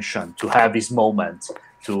of attention, to have his moment,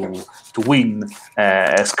 to win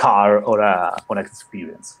a scar or an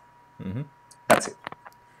experience. That's it.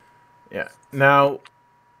 Yeah. Now,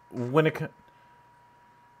 when it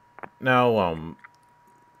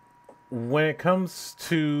comes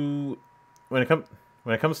to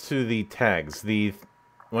the tags,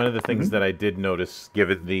 one of the things that I did notice,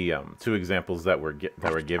 given the 2 examples that were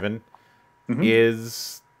given,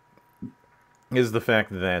 is the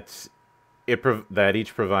fact that that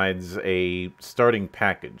each provides a starting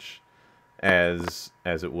package, as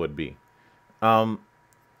it would be.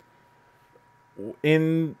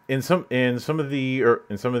 In some of the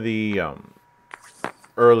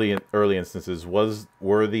early instances,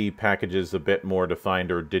 were the packages a bit more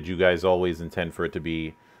defined, or did you guys always intend for it to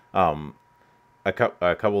be a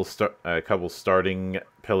couple starting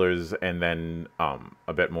pillars and then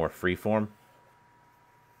a bit more freeform?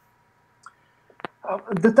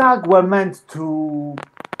 The tag were meant to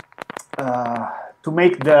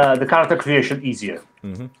make the character creation easier.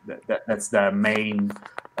 That's the main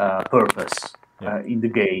purpose in the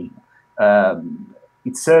game.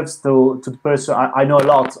 It serves to the person. I know a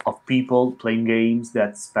lot of people playing games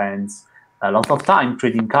that spends a lot of time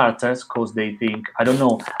creating characters because they think, I don't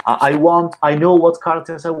know, I know what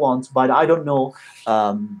characters I want, but I don't know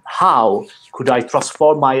how could I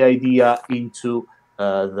transform my idea into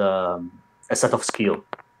a set of skill.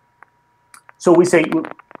 So we say,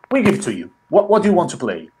 we give it to you. What do you want to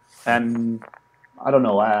play? And I don't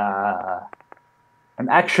know, an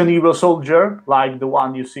action hero soldier, like the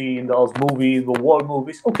one you see in those movies, the war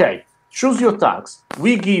movies. Okay, choose your tags.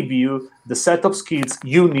 We give you the set of skills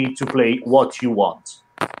you need to play what you want.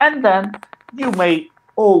 And then you may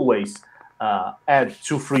always add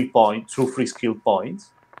 2 free skill points.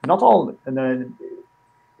 Not all. And then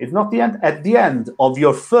it's not the end. At the end of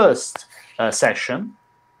your first session,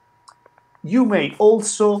 you may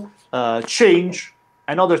also change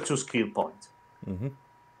another 2 skill points.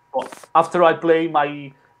 After I play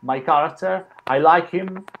my character, I like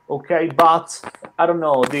him, okay, but I don't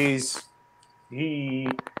know,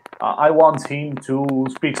 I want him to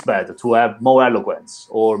speak better, to have more eloquence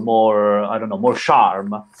or more, I don't know, more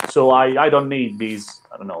charm. So I don't need this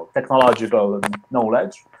I don't know, technological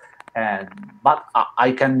knowledge, but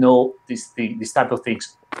I can know this type of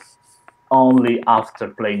things only after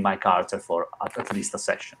playing my character for at least a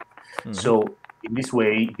session. So in this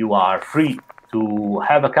way, you are free to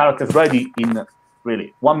have a character ready in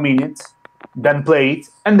really 1 minute, then play it,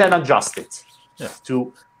 and then adjust it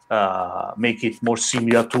to make it more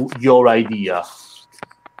similar to your idea.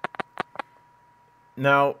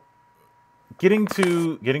 Now, getting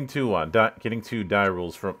to die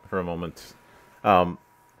rules for a moment.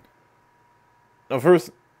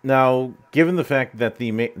 First, now, given the fact that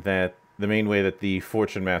the main way that the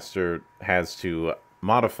Fortune Master has to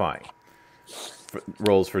modify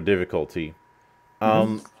rolls for difficulty,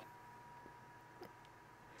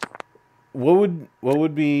 what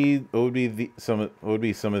would be some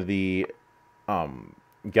of the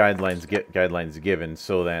guidelines given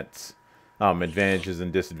so that advantages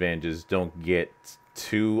and disadvantages don't get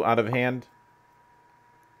too out of hand?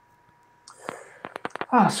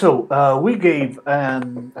 So we gave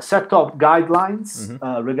a set of guidelines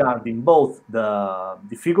regarding both the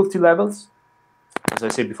difficulty levels. As I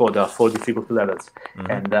said before, there are 4 difficulty levels.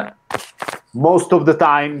 And most of the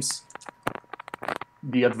times,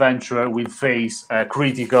 the adventurer will face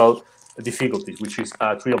critical difficulties, which is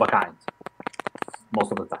 3 of a kind,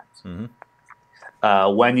 most of the times.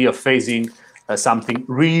 When you're facing something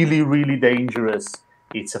really, really dangerous,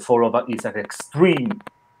 it's an extreme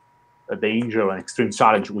danger, an extreme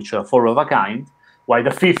challenge, which are 4 of a kind, while the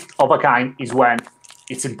 5th of a kind is when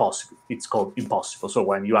it's impossible. It's called impossible. So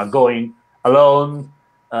when you are going alone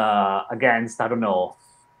against, I don't know,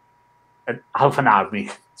 half an army,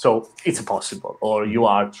 so it's impossible. Or you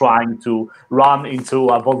are trying to run into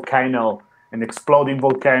a volcano, an exploding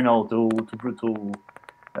volcano to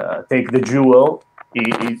take the jewel,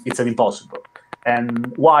 it's an impossible.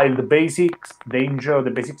 And while the basic danger,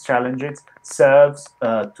 the basic challenges serves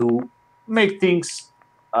to make things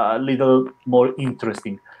a little more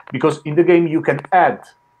interesting, because in the game you can add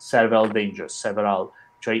several dangers,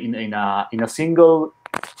 in a single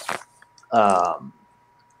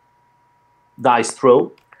dice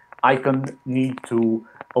throw. I can need to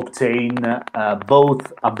obtain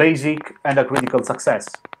both a basic and a critical success.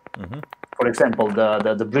 For example,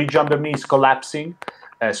 the bridge under me is collapsing,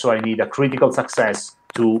 so I need a critical success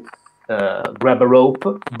to grab a rope,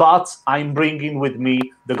 but I'm bringing with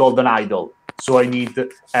me the golden idol, so I need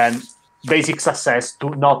a basic success to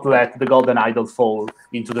not let the golden idol fall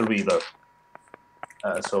into the river.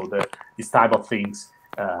 So this type of things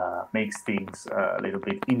makes things a little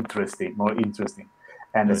bit more interesting,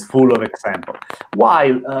 and it's full of examples.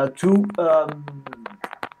 While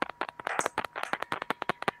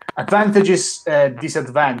advantages,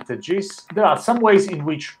 disadvantages, there are some ways in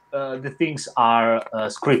which the things are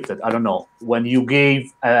scripted. I don't know. When you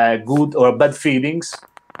gave good or bad feelings,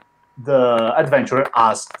 the adventurer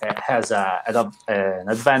has an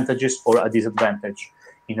advantages or a disadvantage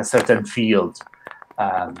in a certain field.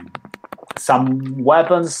 Some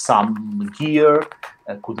weapons, some gear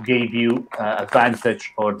could give you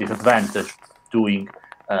advantage or disadvantage doing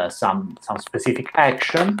some specific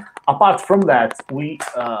action. Apart from that, we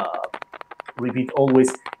repeat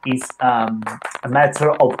always, is a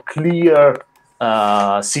matter of clear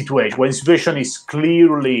situation. When situation is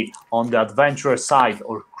clearly on the adventurer side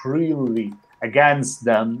or clearly against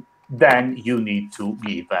them, then you need to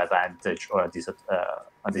give advantage or a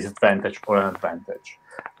disadvantage or an advantage.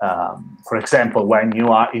 For example, when you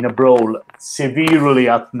are in a brawl severely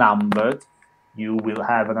outnumbered, you will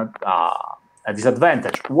have a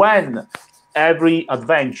disadvantage. When every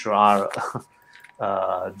adventurer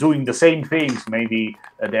are doing the same things, maybe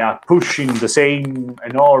they are pushing the same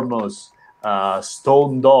enormous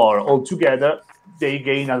stone door all together, they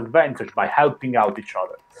gain advantage by helping out each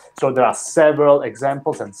other. So there are several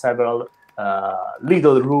examples and several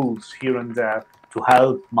little rules here and there to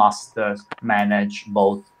help masters manage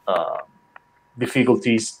both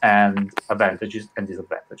difficulties and advantages and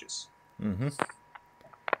disadvantages.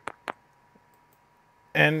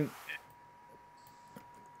 And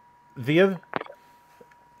the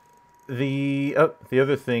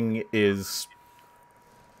other thing is,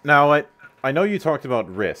 now I know you talked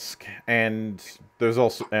about risk, and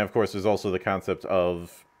of course there's also the concept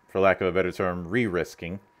of, for lack of a better term,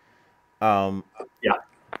 re-risking. Yeah.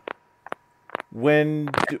 When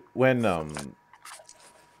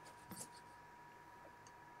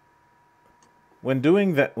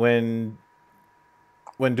doing that, when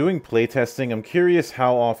doing playtesting, I'm curious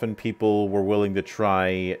how often people were willing to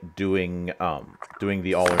try doing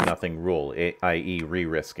the all or nothing rule, i.e.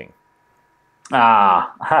 re-risking. A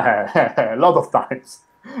lot of times.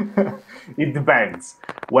 It depends.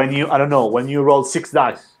 When you, I don't know, when you roll 6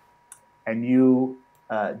 dice and you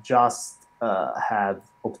just have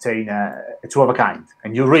obtained a 2 of a kind,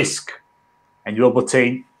 and you risk, and you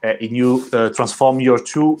obtain, and you transform your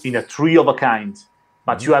 2 in a 3 of a kind,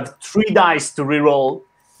 but you have 3 dice to reroll.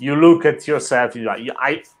 You look at yourself. You're like,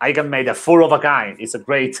 I can make a 4 of a kind. It's a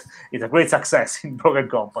great success in Broken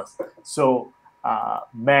Compass. So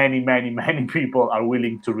many people are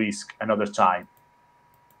willing to risk another time.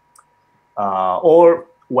 Or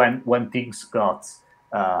when things got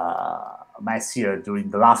messier during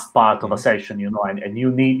the last part of a session, and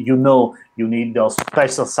you need those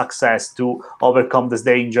special success to overcome this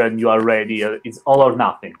danger, and you are ready. It's all or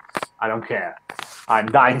nothing. I don't care. I'm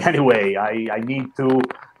dying anyway. I need to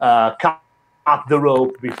cut the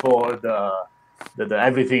rope before the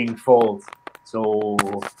everything falls. So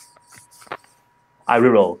I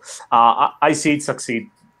reroll. I see it succeed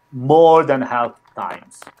more than half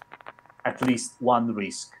times. At least one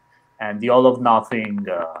risk, and the all of nothing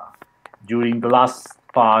during the last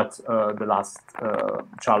part, the last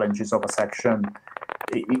challenges of a section.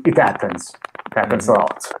 It happens. It happens a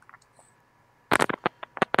lot.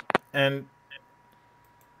 And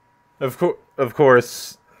of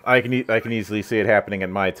course, I can easily see it happening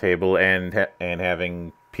at my table, and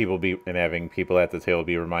having people at the table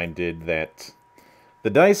be reminded that the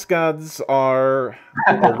dice gods are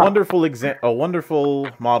a wonderful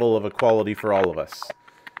model of equality for all of us,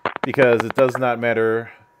 because it does not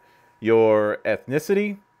matter your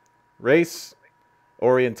ethnicity, race,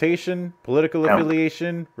 orientation, political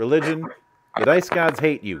affiliation, religion. The dice gods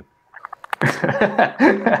hate you.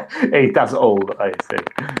 Hey, that's all I say.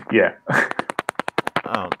 Yeah.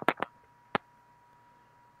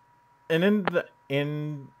 And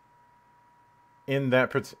in that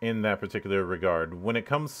particular regard, when it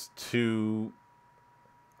comes to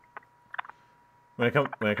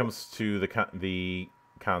the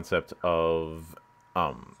concept of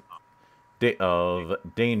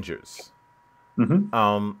dangers,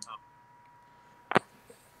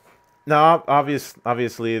 now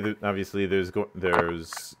obviously there's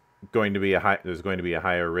going to be a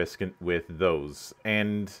higher risk with those,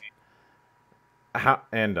 and how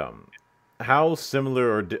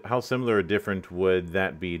similar or different would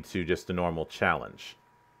that be to just a normal challenge?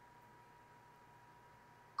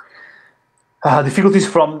 Difficulties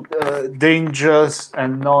from dangers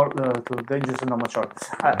and to dangers and normal challenge.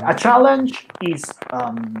 A challenge is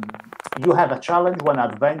you have a challenge when an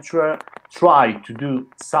adventurer try to do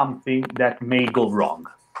something that may go wrong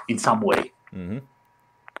in some way. You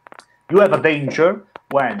have a danger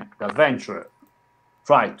when the adventurer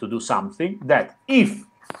try to do something that, if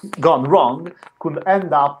gone wrong, could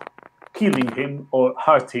end up killing him or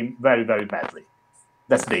hurt him very, very badly.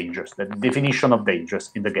 That's dangerous. The definition of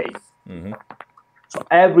dangerous in the game. So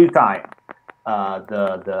every time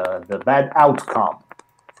the bad outcome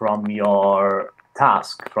from your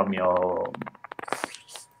task, from your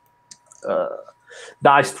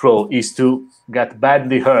dice throw, is to get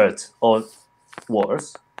badly hurt or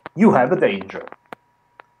worse, you have a danger.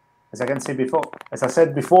 As I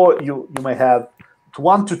said before, you may have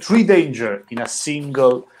 1 to 3 danger in a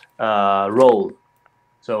single roll.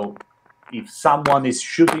 So if someone is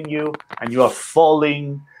shooting you and you are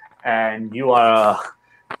falling and you are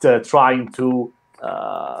trying to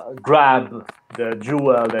grab the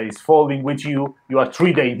jewel that is falling with you, you are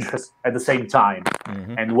 3 dangers at the same time.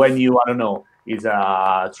 And when you, I don't know, is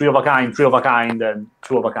a 3 of a kind, and 2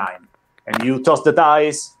 of a kind, and you toss the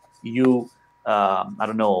dice, you I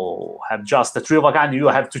don't know, have just a 3 of a kind, you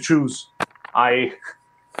have to choose. I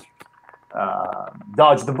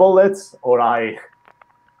dodge the bullets, or I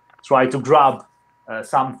try to grab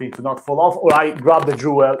something to not fall off, or I grab the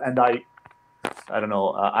jewel and I don't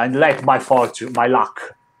know, and let my fortune, my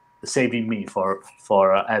luck, saving me for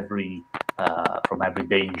every from every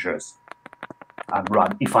dangers, and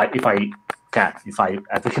run if I can, if I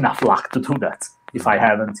have enough luck to do that. If I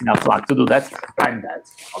haven't enough luck to do that, I'm dead,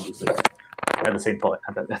 obviously. At the same point,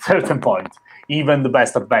 at a certain point, even the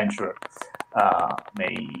best adventurer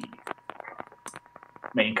may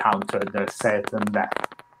encounter the certain death,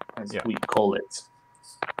 as we call it.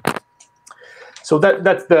 So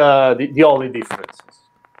that's the only difference.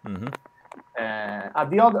 The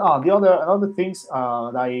other things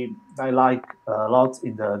that I like a lot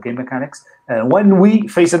in the game mechanics, when we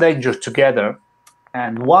face a danger together,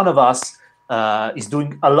 and one of us is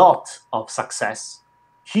doing a lot of success,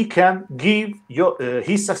 he can give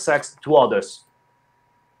his success to others,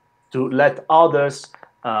 to let others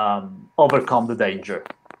overcome the danger.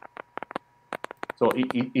 So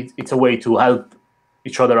it's a way to help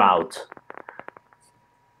each other out.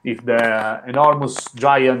 if the enormous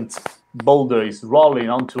giant boulder is rolling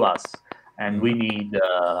onto us, and we need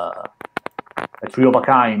a three of a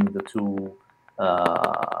kind to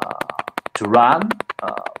run.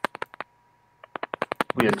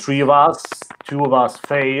 We have three of us, two of us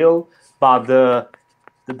fail, but the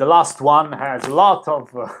last one has a lot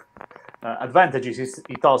of advantages.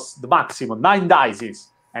 He does the maximum 9 dice,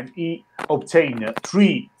 and he obtained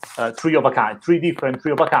three of a kind, three different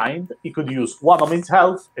three of a kind. He could use one on his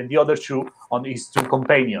health and the other two on his two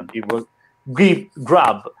companions. He will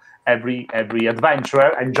grab every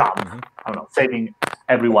adventurer and jump. I don't know, saving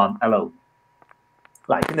everyone alone,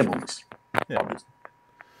 like in the movies. Yeah. Obviously.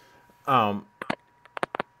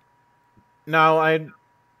 Now,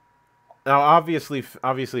 obviously,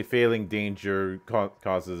 failing danger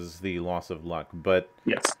causes the loss of luck. But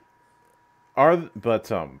yes,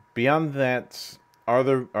 beyond that, are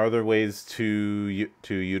there ways to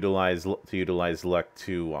utilize luck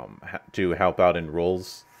to help out in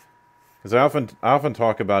rolls? Because I often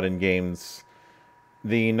talk about in games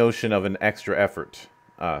the notion of an extra effort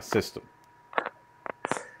system.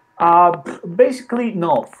 Basically,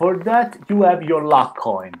 no. For that, you have your luck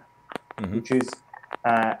coin, which is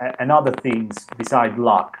another thing besides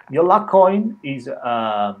luck. Your luck coin is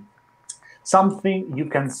something you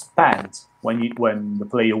can spend when the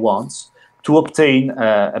player wants to obtain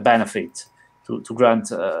a benefit, to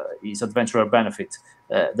grant his adventurer benefit.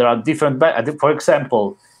 There are different. For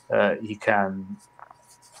example, he can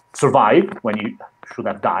survive when you should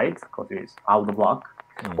have died because he's out of luck,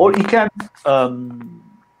 or he can.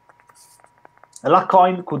 A luck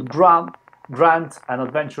coin could grant an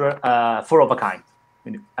adventurer 4 of a kind,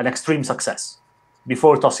 an extreme success,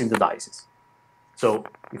 before tossing the dice. So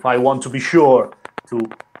if I want to be sure to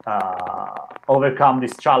overcome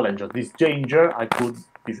this challenge or this danger, I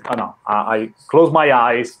close my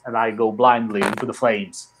eyes and I go blindly into the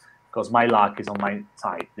flames because my luck is on my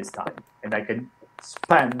side this time, and I can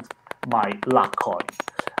spend my luck coin.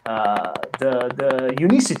 The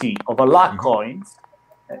unicity of a luck coin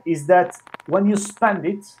is that when you spend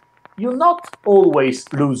it, you not always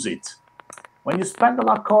lose it. When you spend a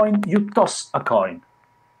luck coin, you toss a coin.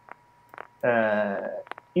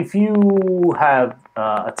 If you have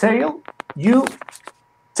a tail, you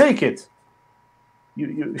take it.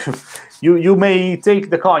 You may take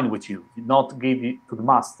the coin with you, not give it to the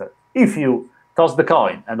master. If you toss the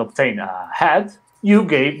coin and obtain a head, you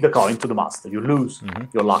gave the coin to the master. You lose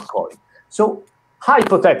your luck coin. So,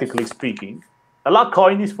 hypothetically speaking, a luck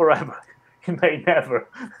coin is forever. It may never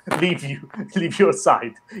leave your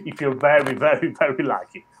side if you're very, very, very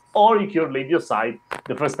lucky, or if you leave your side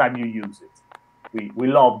the first time you use it. We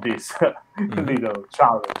love this little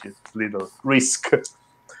challenges, little risk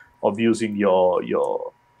of using your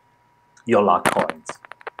luck coins.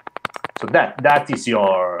 So that is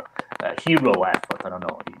your hero effort. I don't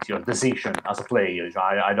know. It's your decision as a player.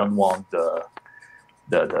 I don't want the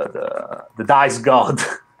dice god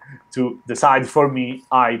to decide for me.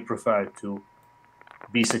 I prefer to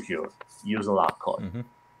be secure. Use a luck coin.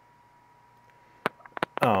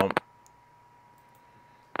 And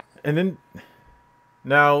then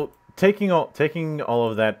now taking all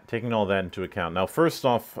that into account. Now, first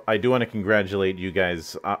off, I do want to congratulate you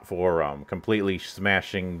guys for completely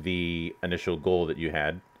smashing the initial goal that you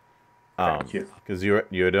had. Thank you. Because you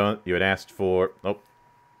had asked for.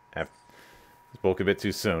 I spoke a bit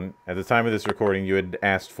too soon. At the time of this recording, you had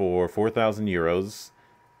asked for 4,000 euros,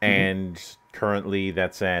 and currently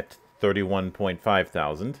that's at 31.5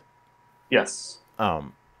 thousand. Yes.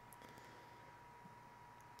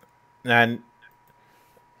 And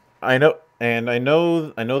I know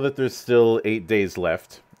that there's still 8 days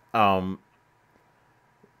left.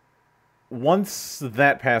 Once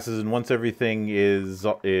that passes and once everything is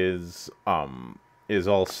all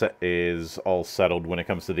settled when it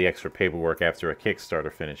comes to the extra paperwork after a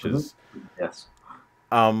Kickstarter finishes. Yes.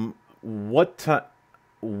 What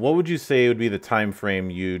would you say would be the time frame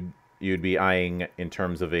you'd be eyeing in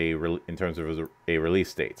terms of a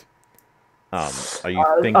release date? Are you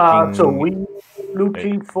thinking? So we're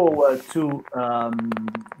looking forward to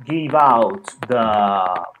give out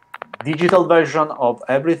the digital version of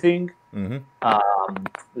everything in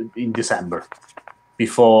December,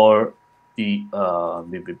 before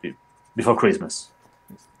before Christmas.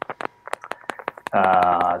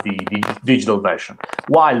 The digital version,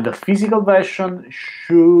 while the physical version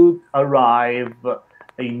should arrive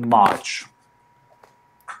in March.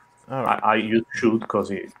 All right. I use should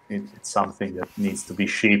because it's something that needs to be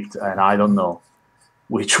shipped, and I don't know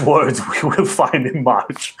which words we will find in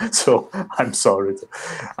March. So I'm sorry.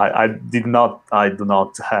 I do not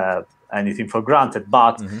have anything for granted,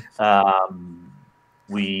 but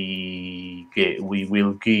we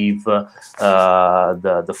will give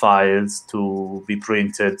the files to be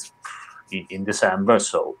printed in December.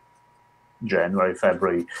 So January,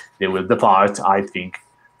 February, they will depart. I think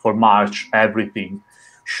for March everything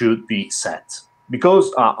should be set,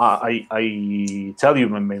 because I tell you,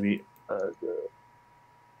 maybe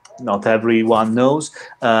not everyone knows,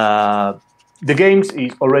 the games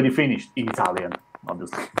is already finished in Italian,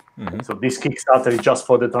 obviously. So this Kickstarter is just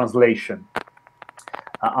for the translation.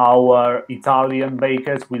 Our Italian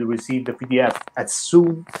bakers will receive the PDF as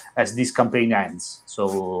soon as this campaign ends,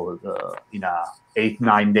 so in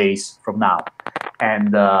 8-9 days from now,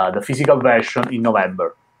 and the physical version in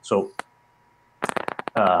November. So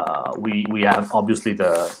we have obviously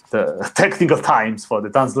the technical times for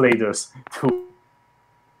the translators to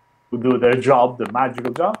do their job, the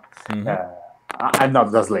magical job. I'm not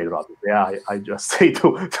a translator, obviously. I just say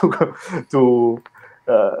to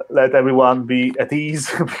let everyone be at ease,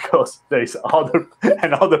 because there is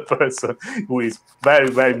another person who is very,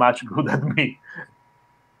 very much good at me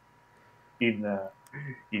in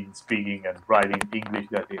speaking and writing English,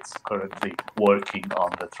 that is currently working on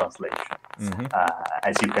the translation,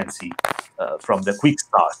 as you can see from the quick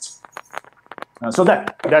start. So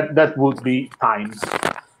that would be times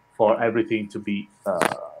for everything to be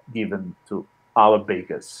given to our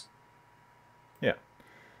bakers. Yeah,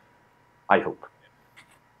 I hope.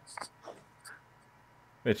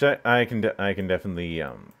 Which I can definitely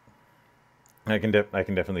I can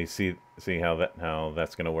definitely see how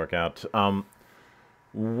that's going to work out.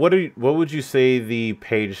 What would you say the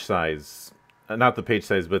page size, not the page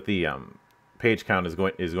size, but the page count is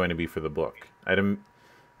going to be for the book?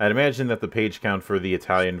 I'd imagine that the page count for the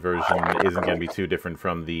Italian version isn't going to be too different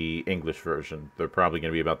from the English version. They're probably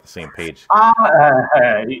going to be about the same page.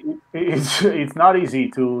 It's not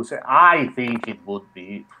easy to say. I think it would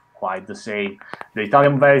be quite the same. The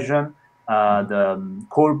Italian version, the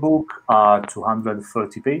core book, are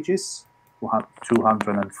 230 pages,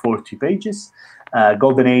 240 pages.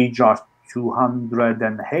 Golden Age are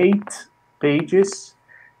 208 pages,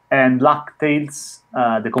 and Luck Tales,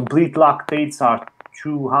 the complete Luck Tales, are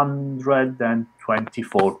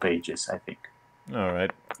 224 pages, I think. All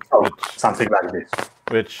right. Something like this.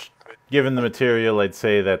 Which, given the material, I'd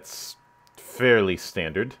say that's fairly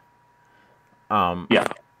standard. Yeah.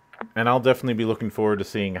 And I'll definitely be looking forward to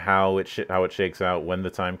seeing how it shakes out when the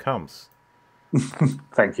time comes.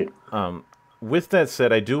 Thank you. With that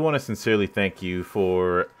said, I do want to sincerely thank you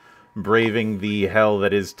for braving the hell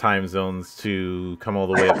that is time zones to come all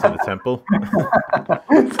the way up to the temple.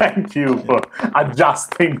 Thank you for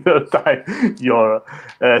adjusting the time, your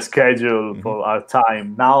schedule for our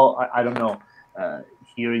time. Now, I don't know,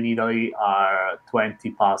 here in Italy are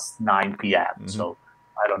 20 past 9 p.m. So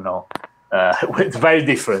I don't know. It's very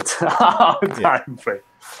different time frame.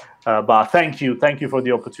 But thank you for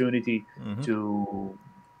the opportunity to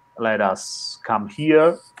let us come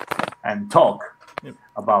here and talk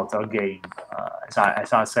about our game.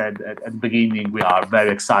 As I said at the beginning, we are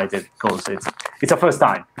very excited because it's a first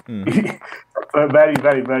time. A very,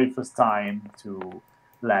 very, very first time to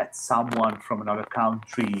let someone from another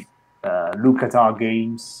country look at our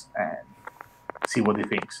games and see what he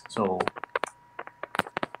thinks. So,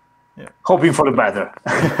 hoping for the better.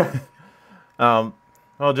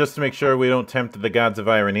 Well, just to make sure we don't tempt the gods of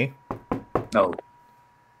irony. No.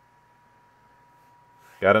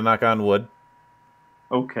 Gotta knock on wood.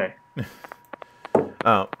 Okay.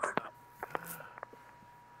 And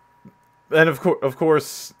of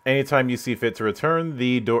course, anytime you see fit to return,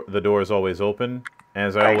 the door is always open.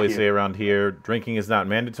 As I always say around here, drinking is not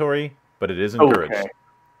mandatory, but it is encouraged.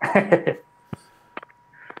 Okay.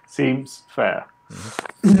 Seems fair.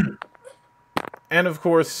 And of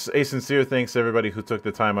course, a sincere thanks to everybody who took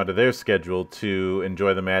the time out of their schedule to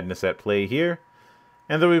enjoy the madness at play here.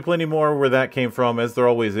 And there will be plenty more where that came from, as there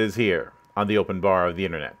always is here on the open bar of the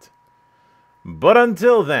internet. But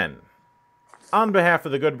until then, on behalf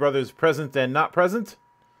of the good brothers present and not present,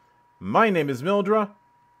 my name is Mildra.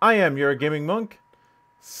 I am your gaming monk.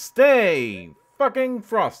 Stay fucking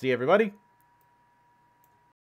frosty, everybody.